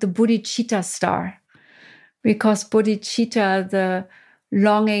call it the bodhicitta star, because bodhicitta, the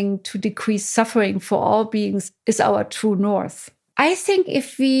longing to decrease suffering for all beings, is our true north. I think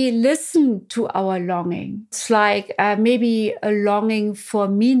if we listen to our longing, it's like maybe a longing for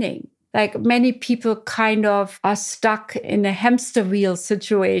meaning. Like many people kind of are stuck in a hamster wheel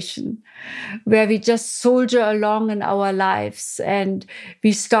situation where we just soldier along in our lives and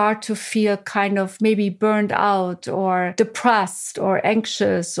we start to feel kind of maybe burned out or depressed or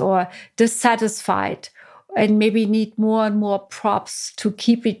anxious or dissatisfied, and maybe need more and more props to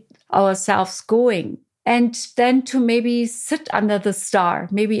keep ourselves going. And then to maybe sit under the star,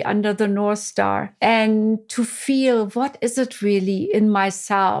 maybe under the North Star, and to feel, what is it really in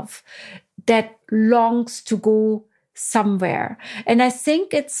myself that longs to go somewhere? And I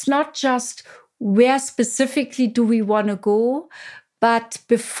think it's not just where specifically do we want to go, but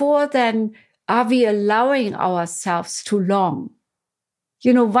before then, are we allowing ourselves to long?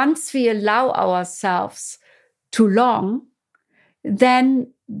 You know, once we allow ourselves to long,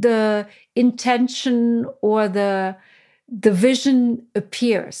 then the intention or the vision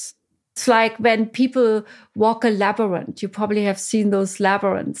appears. It's like when people walk a labyrinth. You probably have seen those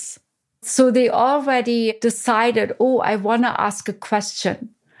labyrinths. So they already decided, oh, I want to ask a question.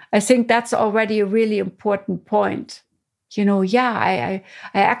 I think that's already a really important point. You know, I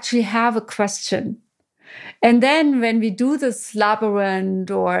actually have a question. And then when we do this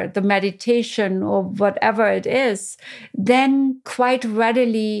labyrinth or the meditation or whatever it is, then quite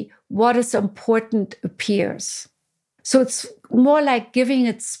readily what is important appears. So it's more like giving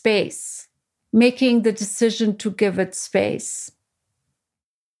it space, making the decision to give it space.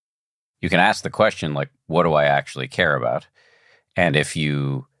 You can ask the question, like, what do I actually care about? And if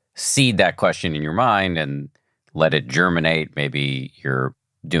you seed that question in your mind and let it germinate, maybe you're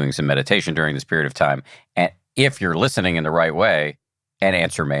doing some meditation during this period of time, and if you're listening in the right way, an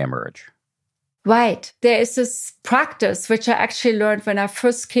answer may emerge. Right. There is this practice, which I actually learned when I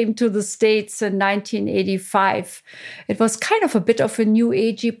first came to the States in 1985. It was kind of a bit of a new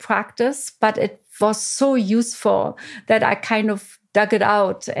agey practice, but it was so useful that I kind of dug it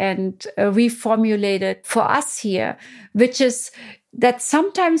out and reformulated for us here, which is that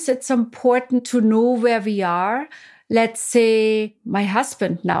sometimes it's important to know where we are. Let's say my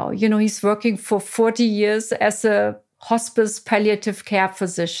husband now, you know, he's working for 40 years as a hospice palliative care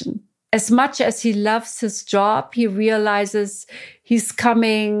physician. As much as he loves his job, he realizes he's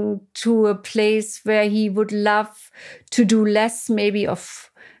coming to a place where he would love to do less maybe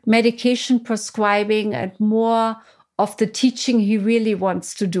of medication prescribing and more of the teaching he really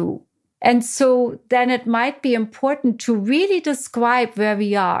wants to do. And so then it might be important to really describe where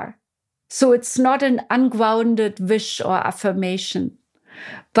we are. So it's not an ungrounded wish or affirmation,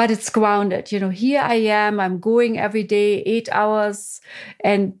 but it's grounded. You know, here I am, I'm going every day 8 hours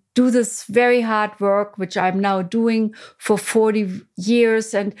and do this very hard work, which I'm now doing for 40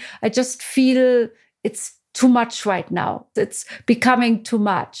 years. And I just feel it's too much right now. It's becoming too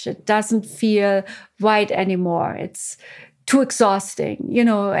much. It doesn't feel right anymore. It's too exhausting, you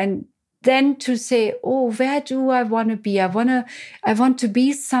know, and then to say, oh, where do I want to be? I want to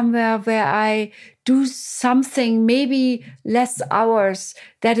be somewhere where I do something, maybe less hours,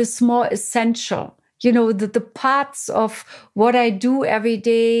 that is more essential. You know, the parts of what I do every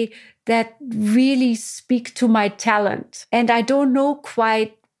day that really speak to my talent. And I don't know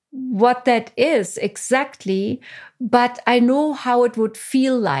quite what that is exactly, but I know how it would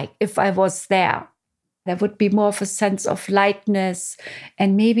feel like if I was there. There would be more of a sense of lightness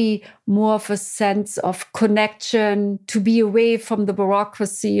and maybe more of a sense of connection, to be away from the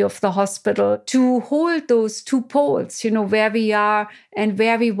bureaucracy of the hospital, to hold those two poles, you know, where we are and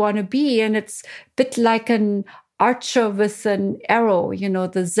where we want to be. And it's a bit like an archer with an arrow, you know,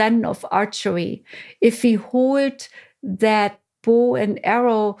 the Zen of archery. If we hold that bow and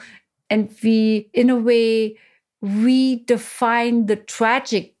arrow and we, in a way, redefine the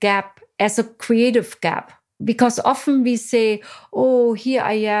tragic gap as a creative gap. Because often we say, oh, here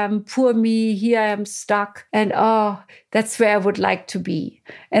I am, poor me, here I am stuck. And oh, that's where I would like to be.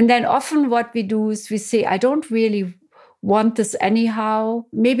 And then often what we do is we say, I don't really want this anyhow.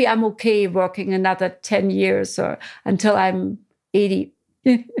 Maybe I'm okay working another 10 years or until I'm 80,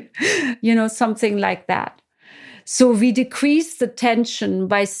 you know, something like that. So we decrease the tension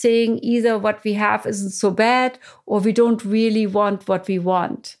by saying either what we have isn't so bad or we don't really want what we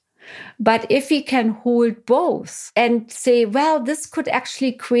want. But if we can hold both and say, well, this could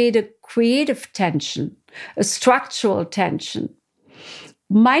actually create a creative tension, a structural tension,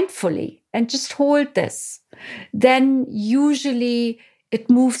 mindfully, and just hold this, then usually it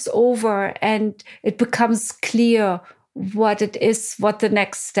moves over and it becomes clear what it is, what the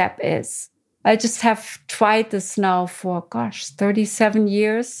next step is. I just have tried this now for, 37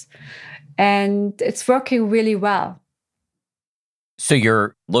 years, and it's working really well. So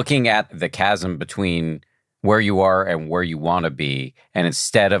you're looking at the chasm between where you are and where you want to be. And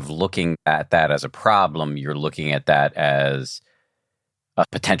instead of looking at that as a problem, you're looking at that as a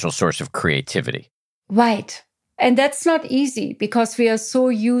potential source of creativity. Right. And that's not easy because we are so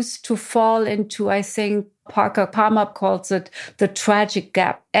used to fall into, I think Parker Palmer calls it the tragic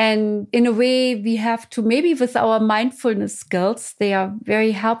gap. And in a way, we have to, maybe with our mindfulness skills, they are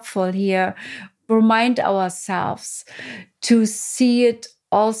very helpful here, remind ourselves to see it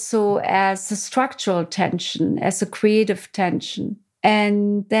also as a structural tension, as a creative tension,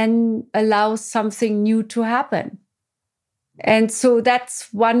 and then allow something new to happen. And so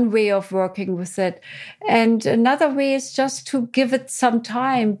that's one way of working with it. And another way is just to give it some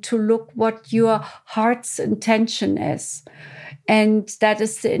time to look what your heart's intention is. And that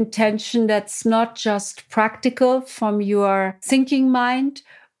is the intention that's not just practical from your thinking mind,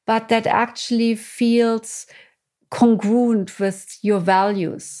 but that actually feels congruent with your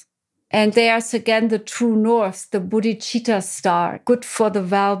values. And there's again the true north, the bodhicitta star, good for the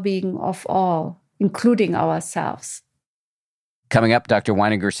well-being of all, including ourselves. Coming up, Dr.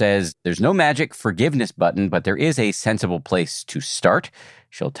 Weininger says there's no magic forgiveness button, but there is a sensible place to start.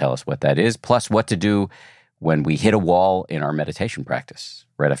 She'll tell us what that is, plus what to do when we hit a wall in our meditation practice.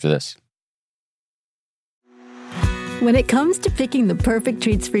 Right after this. When it comes to picking the perfect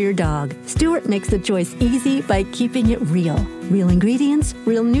treats for your dog, Stewart makes the choice easy by keeping it real. Real ingredients,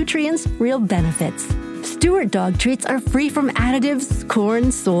 real nutrients, real benefits. Stewart dog treats are free from additives,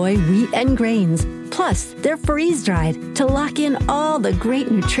 corn, soy, wheat, and grains. Plus, they're freeze-dried to lock in all the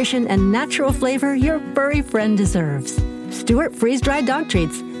great nutrition and natural flavor your furry friend deserves. Stewart freeze-dried dog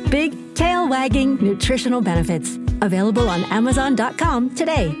treats. Big, tail-wagging nutritional benefits. Available on Amazon.com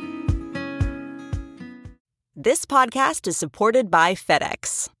today. This podcast is supported by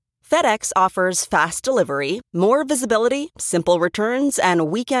FedEx. FedEx offers fast delivery, more visibility, simple returns, and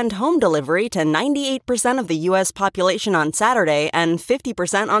weekend home delivery to 98% of the U.S. population on Saturday and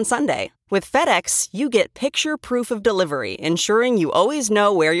 50% on Sunday. With FedEx, you get picture proof of delivery, ensuring you always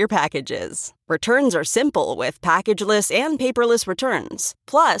know where your package is. Returns are simple with packageless and paperless returns.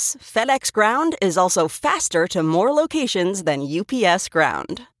 Plus, FedEx Ground is also faster to more locations than UPS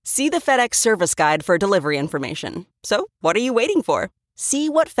Ground. See the FedEx service guide for delivery information. So, what are you waiting for? See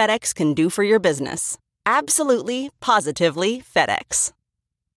what FedEx can do for your business. Absolutely, positively FedEx.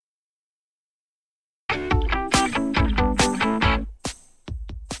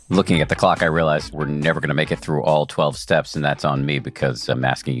 Looking at the clock, I realized we're never going to make it through all 12 steps, and that's on me because I'm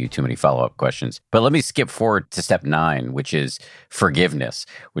asking you too many follow-up questions. But let me skip forward to step 9, which is forgiveness,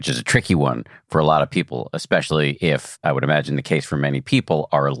 which is a tricky one for a lot of people, especially if, I would imagine the case for many people,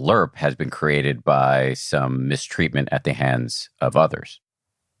 our LERP has been created by some mistreatment at the hands of others.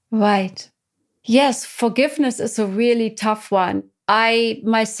 Right. Yes, forgiveness is a really tough one. I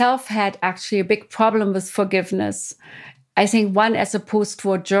myself had actually a big problem with forgiveness. I think one, as a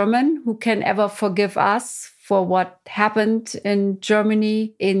post-war German, who can ever forgive us for what happened in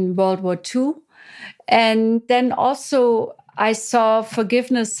Germany in World War II? And then also I saw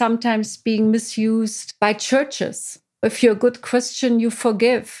forgiveness sometimes being misused by churches. If you're a good Christian, you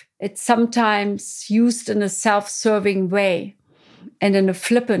forgive. It's sometimes used in a self-serving way and in a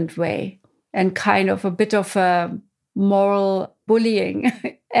flippant way and kind of a bit of a moral bullying.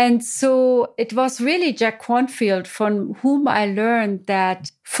 And so it was really Jack Kornfield from whom I learned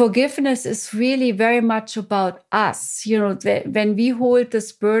that forgiveness is really very much about us. You know, when we hold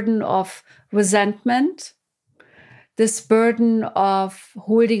this burden of resentment, this burden of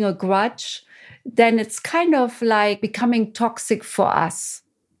holding a grudge, then it's kind of like becoming toxic for us.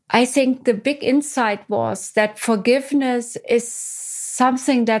 I think the big insight was that forgiveness is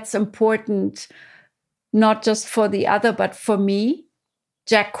something that's important, not just for the other, but for me.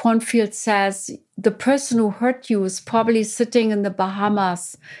 Jack Kornfield says, the person who hurt you is probably sitting in the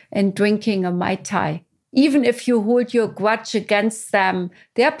Bahamas and drinking a Mai Tai. Even if you hold your grudge against them,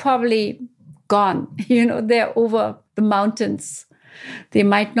 they're probably gone. You know, they're over the mountains. They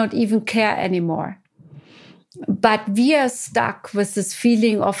might not even care anymore. But we are stuck with this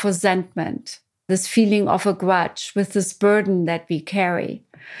feeling of resentment, this feeling of a grudge, with this burden that we carry.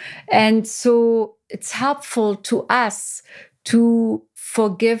 And so it's helpful to us to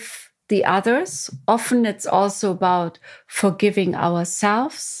forgive the others. Often it's also about forgiving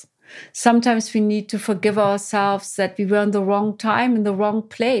ourselves. Sometimes we need to forgive ourselves that we were in the wrong time, in the wrong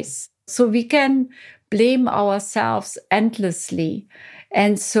place. So we can blame ourselves endlessly.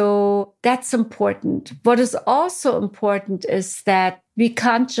 And so that's important. What is also important is that we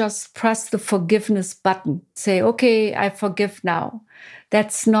can't just press the forgiveness button, say, okay, I forgive now.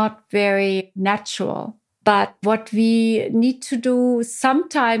 That's not very natural. But what we need to do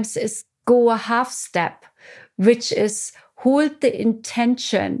sometimes is go a half step, which is hold the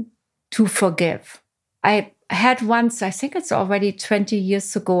intention to forgive. I had once, I think it's already 20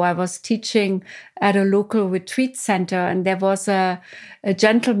 years ago, I was teaching at a local retreat center, and there was a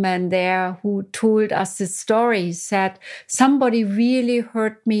gentleman there who told us this story. He said, somebody really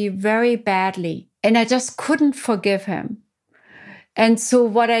hurt me very badly, and I just couldn't forgive him. And so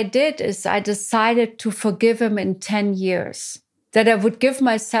what I did is I decided to forgive him in 10 years, that I would give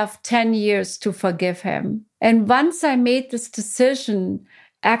myself 10 years to forgive him. And once I made this decision,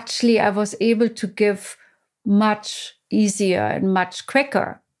 actually, I was able to give much easier and much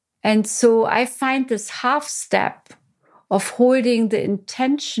quicker. And so I find this half step of holding the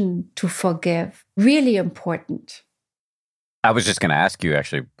intention to forgive really important. I was just going to ask you,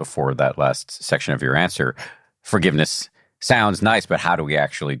 actually, before that last section of your answer, forgiveness sounds nice, but how do we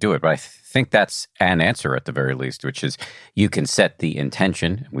actually do it? But I think that's an answer at the very least, which is you can set the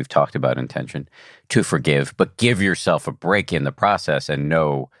intention, we've talked about intention, to forgive, but give yourself a break in the process and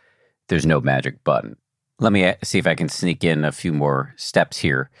know there's no magic button. Let me see if I can sneak in a few more steps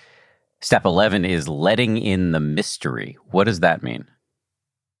here. Step 11 is letting in the mystery. What does that mean?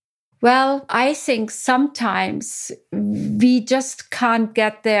 Well, I think sometimes we just can't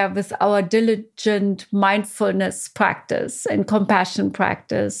get there with our diligent mindfulness practice and compassion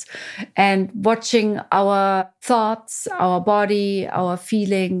practice and watching our thoughts, our body, our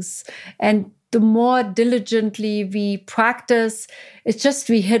feelings. And the more diligently we practice, it's just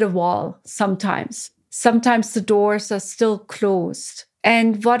we hit a wall sometimes. Sometimes the doors are still closed.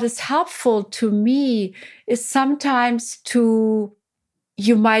 And what is helpful to me is sometimes to,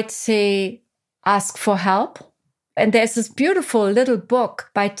 you might say, ask for help. And there's this beautiful little book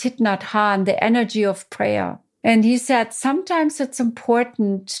by Thich Nhat Hanh, The Energy of Prayer. And he said, sometimes it's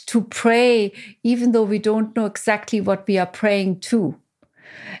important to pray, even though we don't know exactly what we are praying to.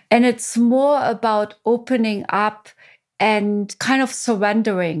 And it's more about opening up and kind of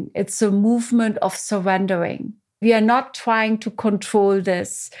surrendering. It's a movement of surrendering. We are not trying to control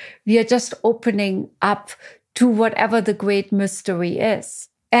this. We are just opening up to whatever the great mystery is.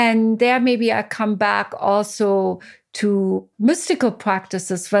 And there maybe I come back also to mystical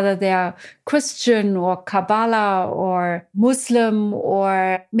practices, whether they are Christian or Kabbalah or Muslim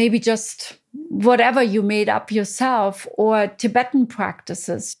or maybe just whatever you made up yourself, or Tibetan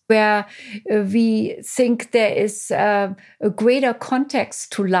practices where we think there is a greater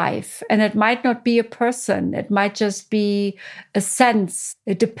context to life. And it might not be a person. It might just be a sense,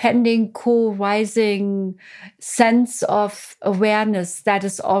 a depending, co-rising sense of awareness that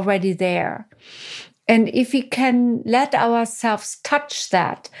is already there. And if we can let ourselves touch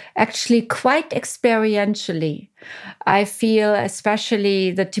that, actually quite experientially, I feel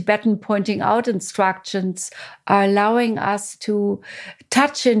especially the Tibetan pointing out instructions are allowing us to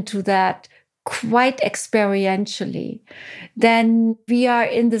touch into that quite experientially, then we are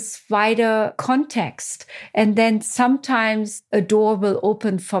in this wider context. And then sometimes a door will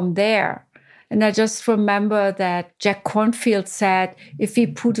open from there. And I just remember that Jack Kornfield said, if we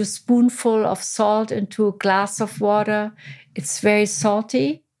put a spoonful of salt into a glass of water, it's very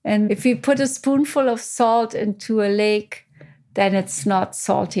salty. And if we put a spoonful of salt into a lake, then it's not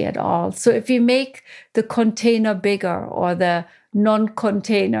salty at all. So if we make the container bigger or the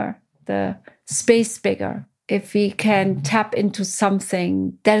non-container, the space bigger, if we can tap into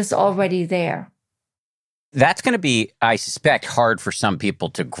something that is already there. That's going to be, I suspect, hard for some people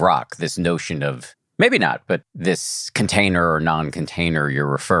to grok, this notion of, maybe not, but this container or non-container you're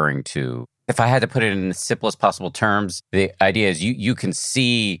referring to. If I had to put it in the simplest possible terms, the idea is you can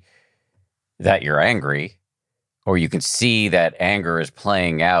see that you're angry, or you can see that anger is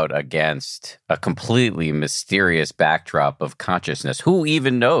playing out against a completely mysterious backdrop of consciousness. Who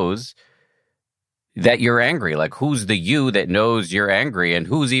even knows that you're angry? Like, who's the you that knows you're angry, and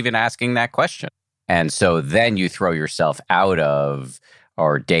who's even asking that question? And so then you throw yourself out of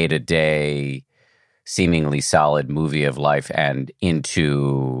our day-to-day, seemingly solid movie of life and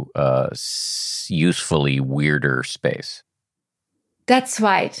into a usefully weirder space. That's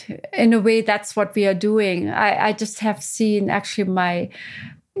right. In a way, that's what we are doing. I just have seen actually my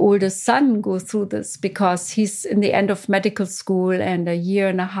oldest son go through this because he's in the end of medical school. And a year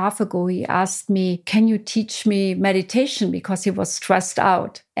and a half ago, he asked me, can you teach me meditation? Because he was stressed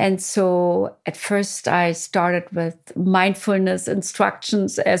out. And so at first I started with mindfulness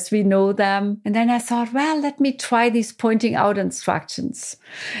instructions as we know them. And then I thought, well, let me try these pointing out instructions.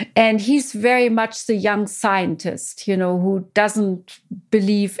 And he's very much the young scientist, who doesn't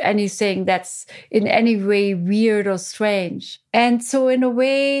believe anything that's in any way weird or strange. And so in a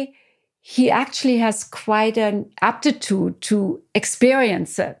way, he actually has quite an aptitude to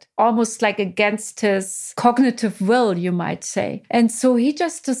experience it, almost like against his cognitive will, you might say. And so he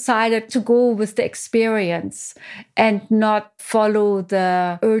just decided to go with the experience and not follow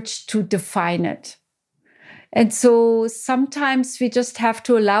the urge to define it. And so sometimes we just have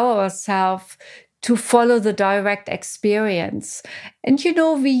to allow ourselves to follow the direct experience. And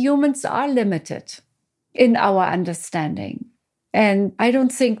we humans are limited in our understanding. And I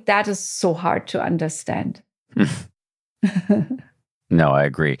don't think that is so hard to understand. No, I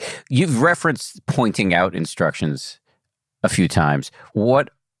agree. You've referenced pointing out instructions a few times. What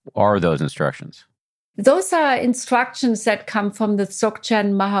are those instructions? Those are instructions that come from the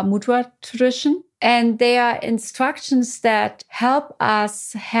Dzogchen Mahamudra tradition. And they are instructions that help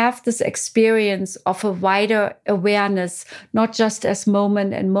us have this experience of a wider awareness, not just as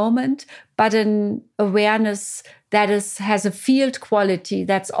moment and moment, but an awareness that has a field quality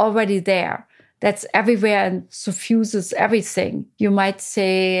that's already there, that's everywhere and suffuses everything. You might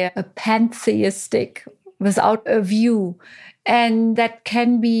say a pantheistic, without a view, and that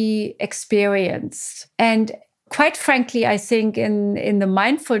can be experienced. And quite frankly, I think in the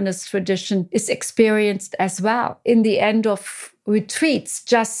mindfulness tradition is experienced as well. In the end of retreats,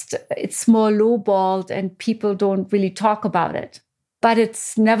 just it's more lowballed and people don't really talk about it. But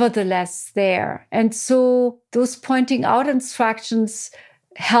it's nevertheless there. And so those pointing out instructions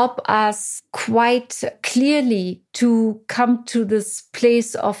help us quite clearly to come to this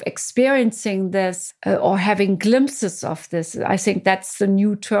place of experiencing this or having glimpses of this. I think that's the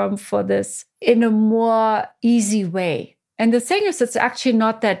new term for this, in a more easy way. And the thing is, it's actually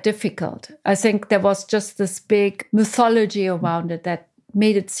not that difficult. I think there was just this big mythology around it that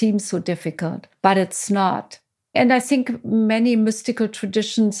made it seem so difficult, but it's not. And I think many mystical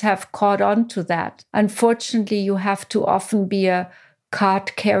traditions have caught on to that. Unfortunately, you have to often be a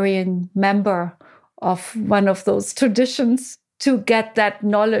card-carrying member of one of those traditions to get that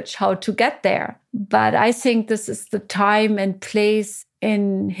knowledge how to get there. But I think this is the time and place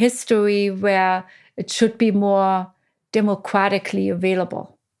in history where it should be more democratically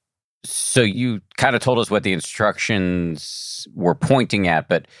available. So you kind of told us what the instructions were pointing at,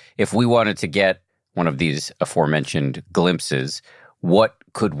 but if we wanted to get one of these aforementioned glimpses, what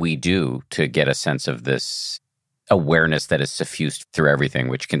could we do to get a sense of this awareness that is suffused through everything,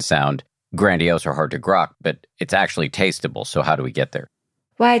 which can sound grandiose or hard to grok, but it's actually tasteable. So how do we get there?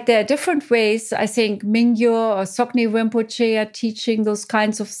 Right, there are different ways. I think Mingyo or Sokne Rinpoche are teaching those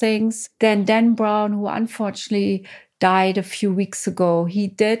kinds of things. Then Dan Brown, who unfortunately died a few weeks ago, he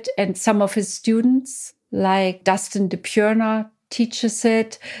did. And some of his students, like Dustin DePierna, teaches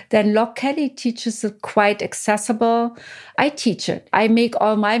it. Then Locke Kelly teaches it quite accessible. I teach it. I make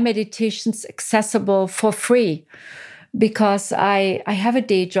all my meditations accessible for free because I have a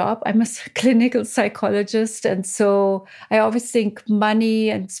day job. I'm a clinical psychologist. And so I always think money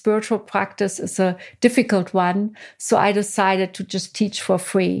and spiritual practice is a difficult one. So I decided to just teach for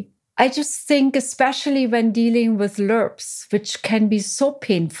free. I just think, especially when dealing with LERPs, which can be so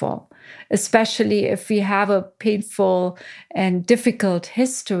painful, especially if we have a painful and difficult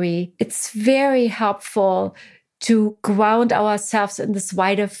history, it's very helpful to ground ourselves in this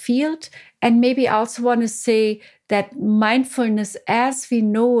wider field. And maybe I also want to say that mindfulness as we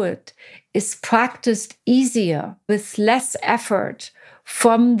know it is practiced easier with less effort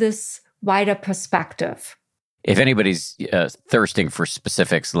from this wider perspective. If anybody's thirsting for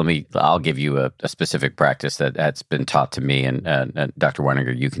specifics, I'll give you a specific practice that's been taught to me. And Dr.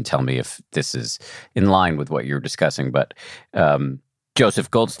 Weininger, you can tell me if this is in line with what you're discussing. But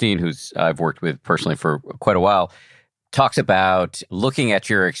Joseph Goldstein, who's I've worked with personally for quite a while, talks about looking at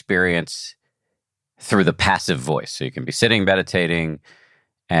your experience through the passive voice. So you can be sitting, meditating,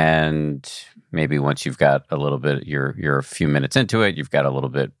 and maybe once you've got a little bit, you're a few minutes into it, you've got a little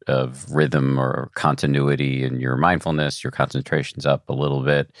bit of rhythm or continuity in your mindfulness, your concentration's up a little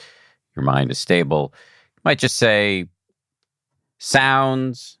bit, your mind is stable. You might just say,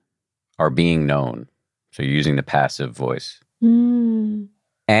 sounds are being known. So you're using the passive voice. Mm.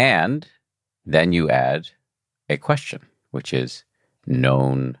 And then you add a question, which is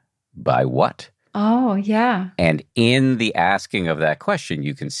known by what? Oh, yeah. And in the asking of that question,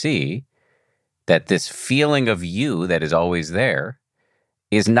 you can see that this feeling of you that is always there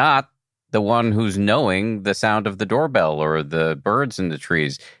is not the one who's knowing the sound of the doorbell or the birds in the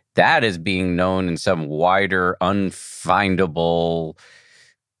trees. That is being known in some wider, unfindable,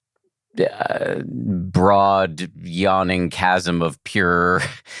 broad, yawning chasm of pure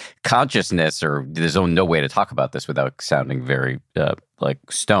consciousness. Or there's no way to talk about this without sounding very like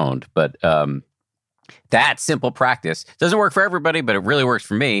stoned. But that simple practice doesn't work for everybody, but it really works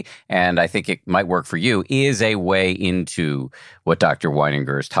for me, and I think it might work for you, is a way into what Dr.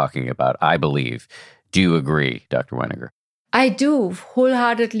 Weininger is talking about, I believe. Do you agree, Dr. Weininger? I do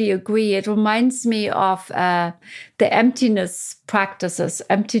wholeheartedly agree. It reminds me of the emptiness practices,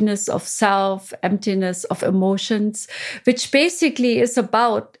 emptiness of self, emptiness of emotions, which basically is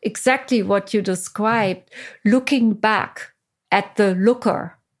about exactly what you described, looking back at the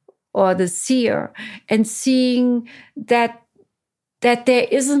looker or the seer and seeing that there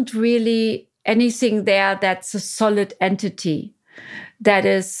isn't really anything there that's a solid entity that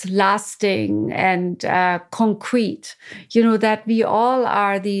is lasting and concrete. That we all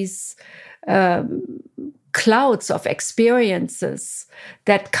are these clouds of experiences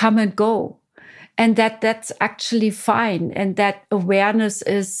that come and go, and that's actually fine. And that awareness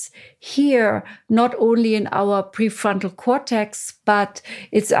is here, not only in our prefrontal cortex, but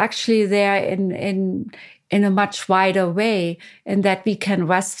it's actually there in a much wider way, and that we can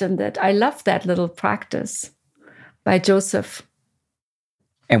rest in that. I love that little practice by Joseph.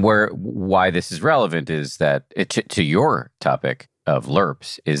 And why this is relevant is that, to your topic of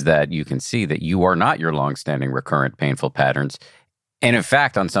LERPs, is that you can see that you are not your longstanding, recurrent, painful patterns. And in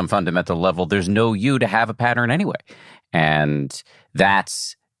fact, on some fundamental level, there's no you to have a pattern anyway. And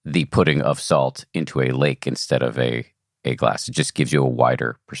that's the putting of salt into a lake instead of a glass. It just gives you a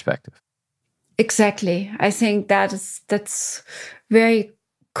wider perspective. Exactly. I think that's very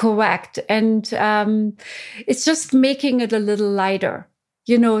correct. And it's just making it a little lighter.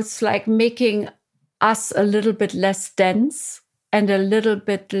 It's like making us a little bit less dense and a little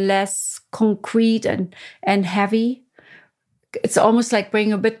bit less concrete and heavy. It's almost like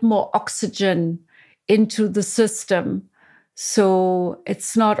bringing a bit more oxygen into the system, so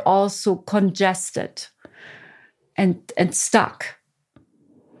it's not also congested and stuck.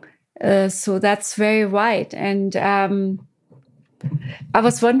 So that's very right. And I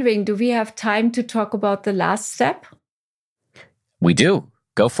was wondering, do we have time to talk about the last step? We do.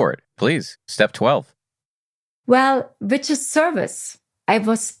 Go for it, please. Step 12. Well, which is service. I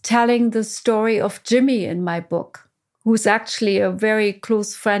was telling the story of Jimmy in my book, who's actually a very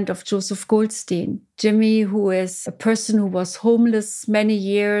close friend of Joseph Goldstein. Jimmy, who is a person who was homeless many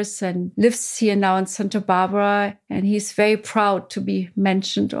years and lives here now in Santa Barbara. And he's very proud to be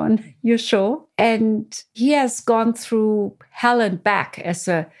mentioned on your show. And he has gone through hell and back as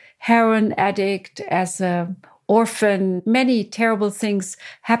a heroin addict, as a orphan, many terrible things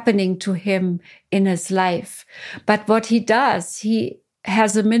happening to him in his life. But what he does, he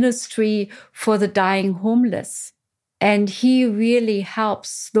has a ministry for the dying homeless. And he really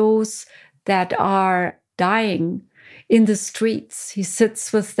helps those that are dying in the streets. He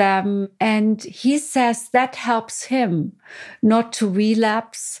sits with them and he says that helps him not to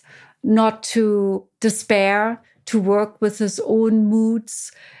relapse, not to despair, to work with his own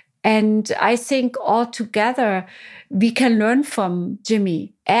moods. And I think altogether we can learn from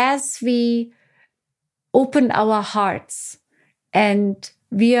Jimmy as we open our hearts and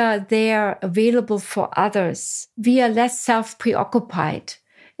we are there available for others. We are less self-preoccupied.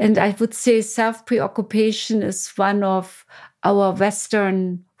 And I would say self-preoccupation is one of our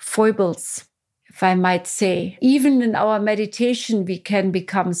Western foibles, if I might say. Even in our meditation, we can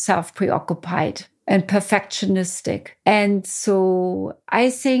become self-preoccupied and perfectionistic. And so I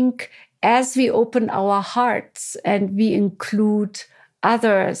think as we open our hearts and we include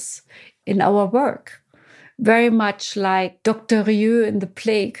others in our work, very much like Dr. Rieu in The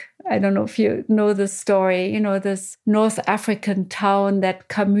Plague. I don't know if you know the story, this North African town that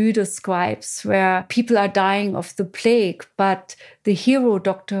Camus describes where people are dying of the plague, but the hero,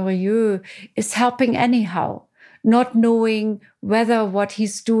 Dr. Rieu, is helping anyhow, not knowing whether what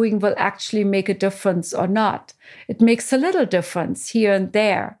he's doing will actually make a difference or not. It makes a little difference here and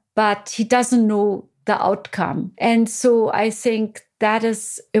there, but he doesn't know the outcome. And so I think that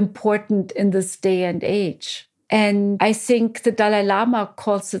is important in this day and age. And I think the Dalai Lama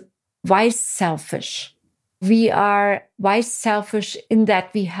calls it wise selfish. We are wise selfish in that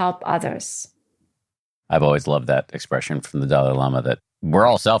we help others. I've always loved that expression from the Dalai Lama that we're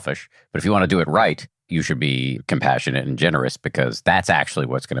all selfish, but if you want to do it right, you should be compassionate and generous because that's actually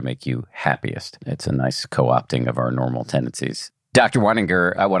what's going to make you happiest. It's a nice co-opting of our normal tendencies. Dr.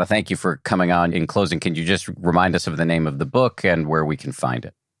 Weininger, I want to thank you for coming on. In closing, can you just remind us of the name of the book and where we can find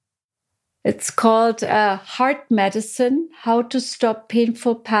it? It's called Heart Medicine, How to Stop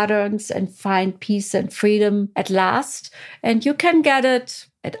Painful Patterns and Find Peace and Freedom at Last. And you can get it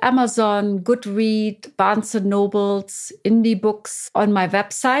at Amazon, Goodreads, Barnes & Nobles, indie books, on my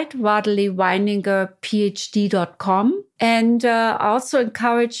website, radhuleweiningerphd.com. And I also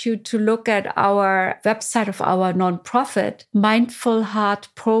encourage you to look at our website of our nonprofit, Mindful Heart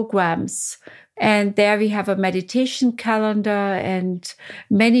Programs. And there we have a meditation calendar and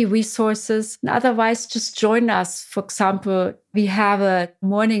many resources. And otherwise, just join us. For example, we have a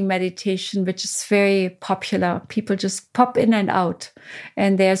morning meditation, which is very popular. People just pop in and out.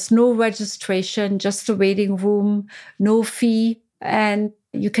 And there's no registration, just a waiting room, no fee. And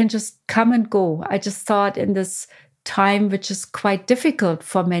you can just come and go. I just thought in this time, which is quite difficult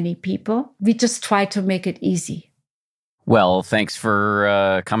for many people, we just try to make it easy. Well, thanks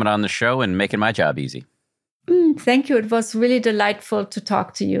for coming on the show and making my job easy. Thank you. It was really delightful to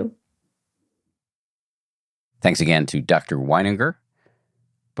talk to you. Thanks again to Dr. Weininger.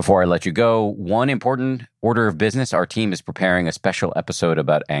 Before I let you go, one important order of business. Our team is preparing a special episode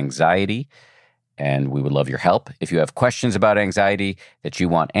about anxiety, and we would love your help. If you have questions about anxiety that you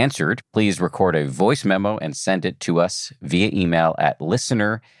want answered, please record a voice memo and send it to us via email at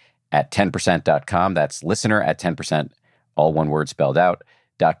listener@10%.com. That's listener@10%. all one word spelled out,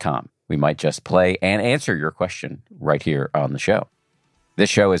 .com. We might just play and answer your question right here on the show. This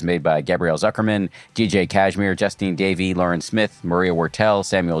show is made by Gabrielle Zuckerman, DJ Kashmir, Justine Davey, Lauren Smith, Maria Wortel,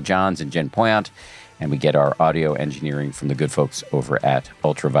 Samuel Johns, and Jen Poyant. And we get our audio engineering from the good folks over at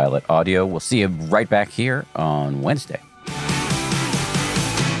Ultraviolet Audio. We'll see you right back here on Wednesday.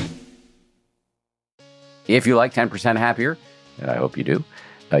 If you like 10% Happier, and I hope you do,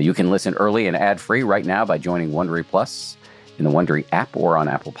 you can listen early and ad-free right now by joining Wondery Plus in the Wondery app or on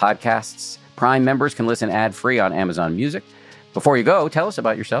Apple Podcasts. Prime members can listen ad-free on Amazon Music. Before you go, tell us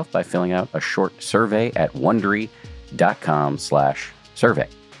about yourself by filling out a short survey at Wondery.com/survey.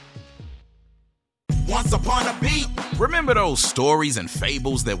 Once upon a beat. Remember those stories and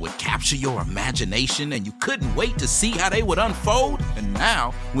fables that would capture your imagination and you couldn't wait to see how they would unfold? And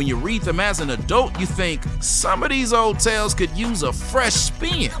now, when you read them as an adult, you think, some of these old tales could use a fresh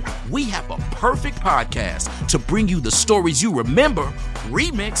spin. We have a perfect podcast to bring you the stories you remember,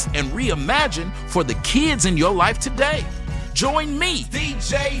 remix, and reimagine for the kids in your life today. Join me,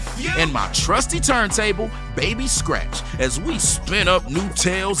 DJ Few, and my trusty turntable, Baby Scratch, as we spin up new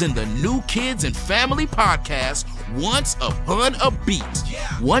tales in the New Kids and Family podcast, Once Upon a Beat.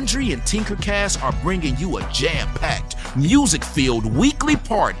 Wondery and Tinkercast are bringing you a jam-packed, music-filled weekly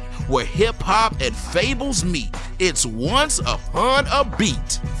party where hip-hop and fables meet. It's Once Upon a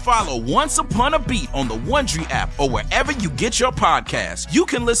Beat. Follow Once Upon a Beat on the Wondery app or wherever you get your podcasts. You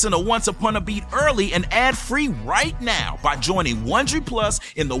can listen to Once Upon a Beat early and ad-free right now by joining Wondery Plus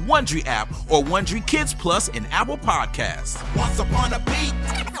in the Wondery app or Wondery Kids Plus in Apple Podcasts. Once Upon a Beat.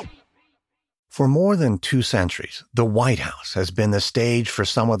 For more than 2 centuries, the White House has been the stage for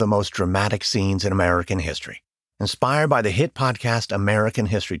some of the most dramatic scenes in American history. Inspired by the hit podcast American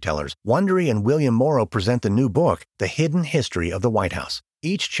History Tellers, Wondery and William Morrow present the new book, The Hidden History of the White House.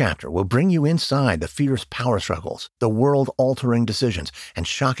 Each chapter will bring you inside the fierce power struggles, the world-altering decisions, and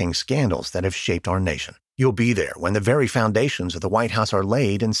shocking scandals that have shaped our nation. You'll be there when the very foundations of the White House are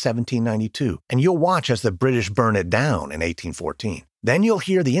laid in 1792, and you'll watch as the British burn it down in 1814. Then you'll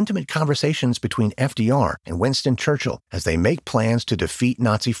hear the intimate conversations between FDR and Winston Churchill as they make plans to defeat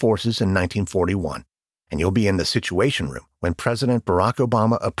Nazi forces in 1941. And you'll be in the Situation Room when President Barack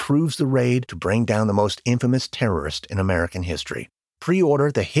Obama approves the raid to bring down the most infamous terrorist in American history.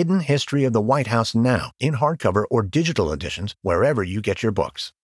 Pre-order The Hidden History of the White House now in hardcover or digital editions wherever you get your books.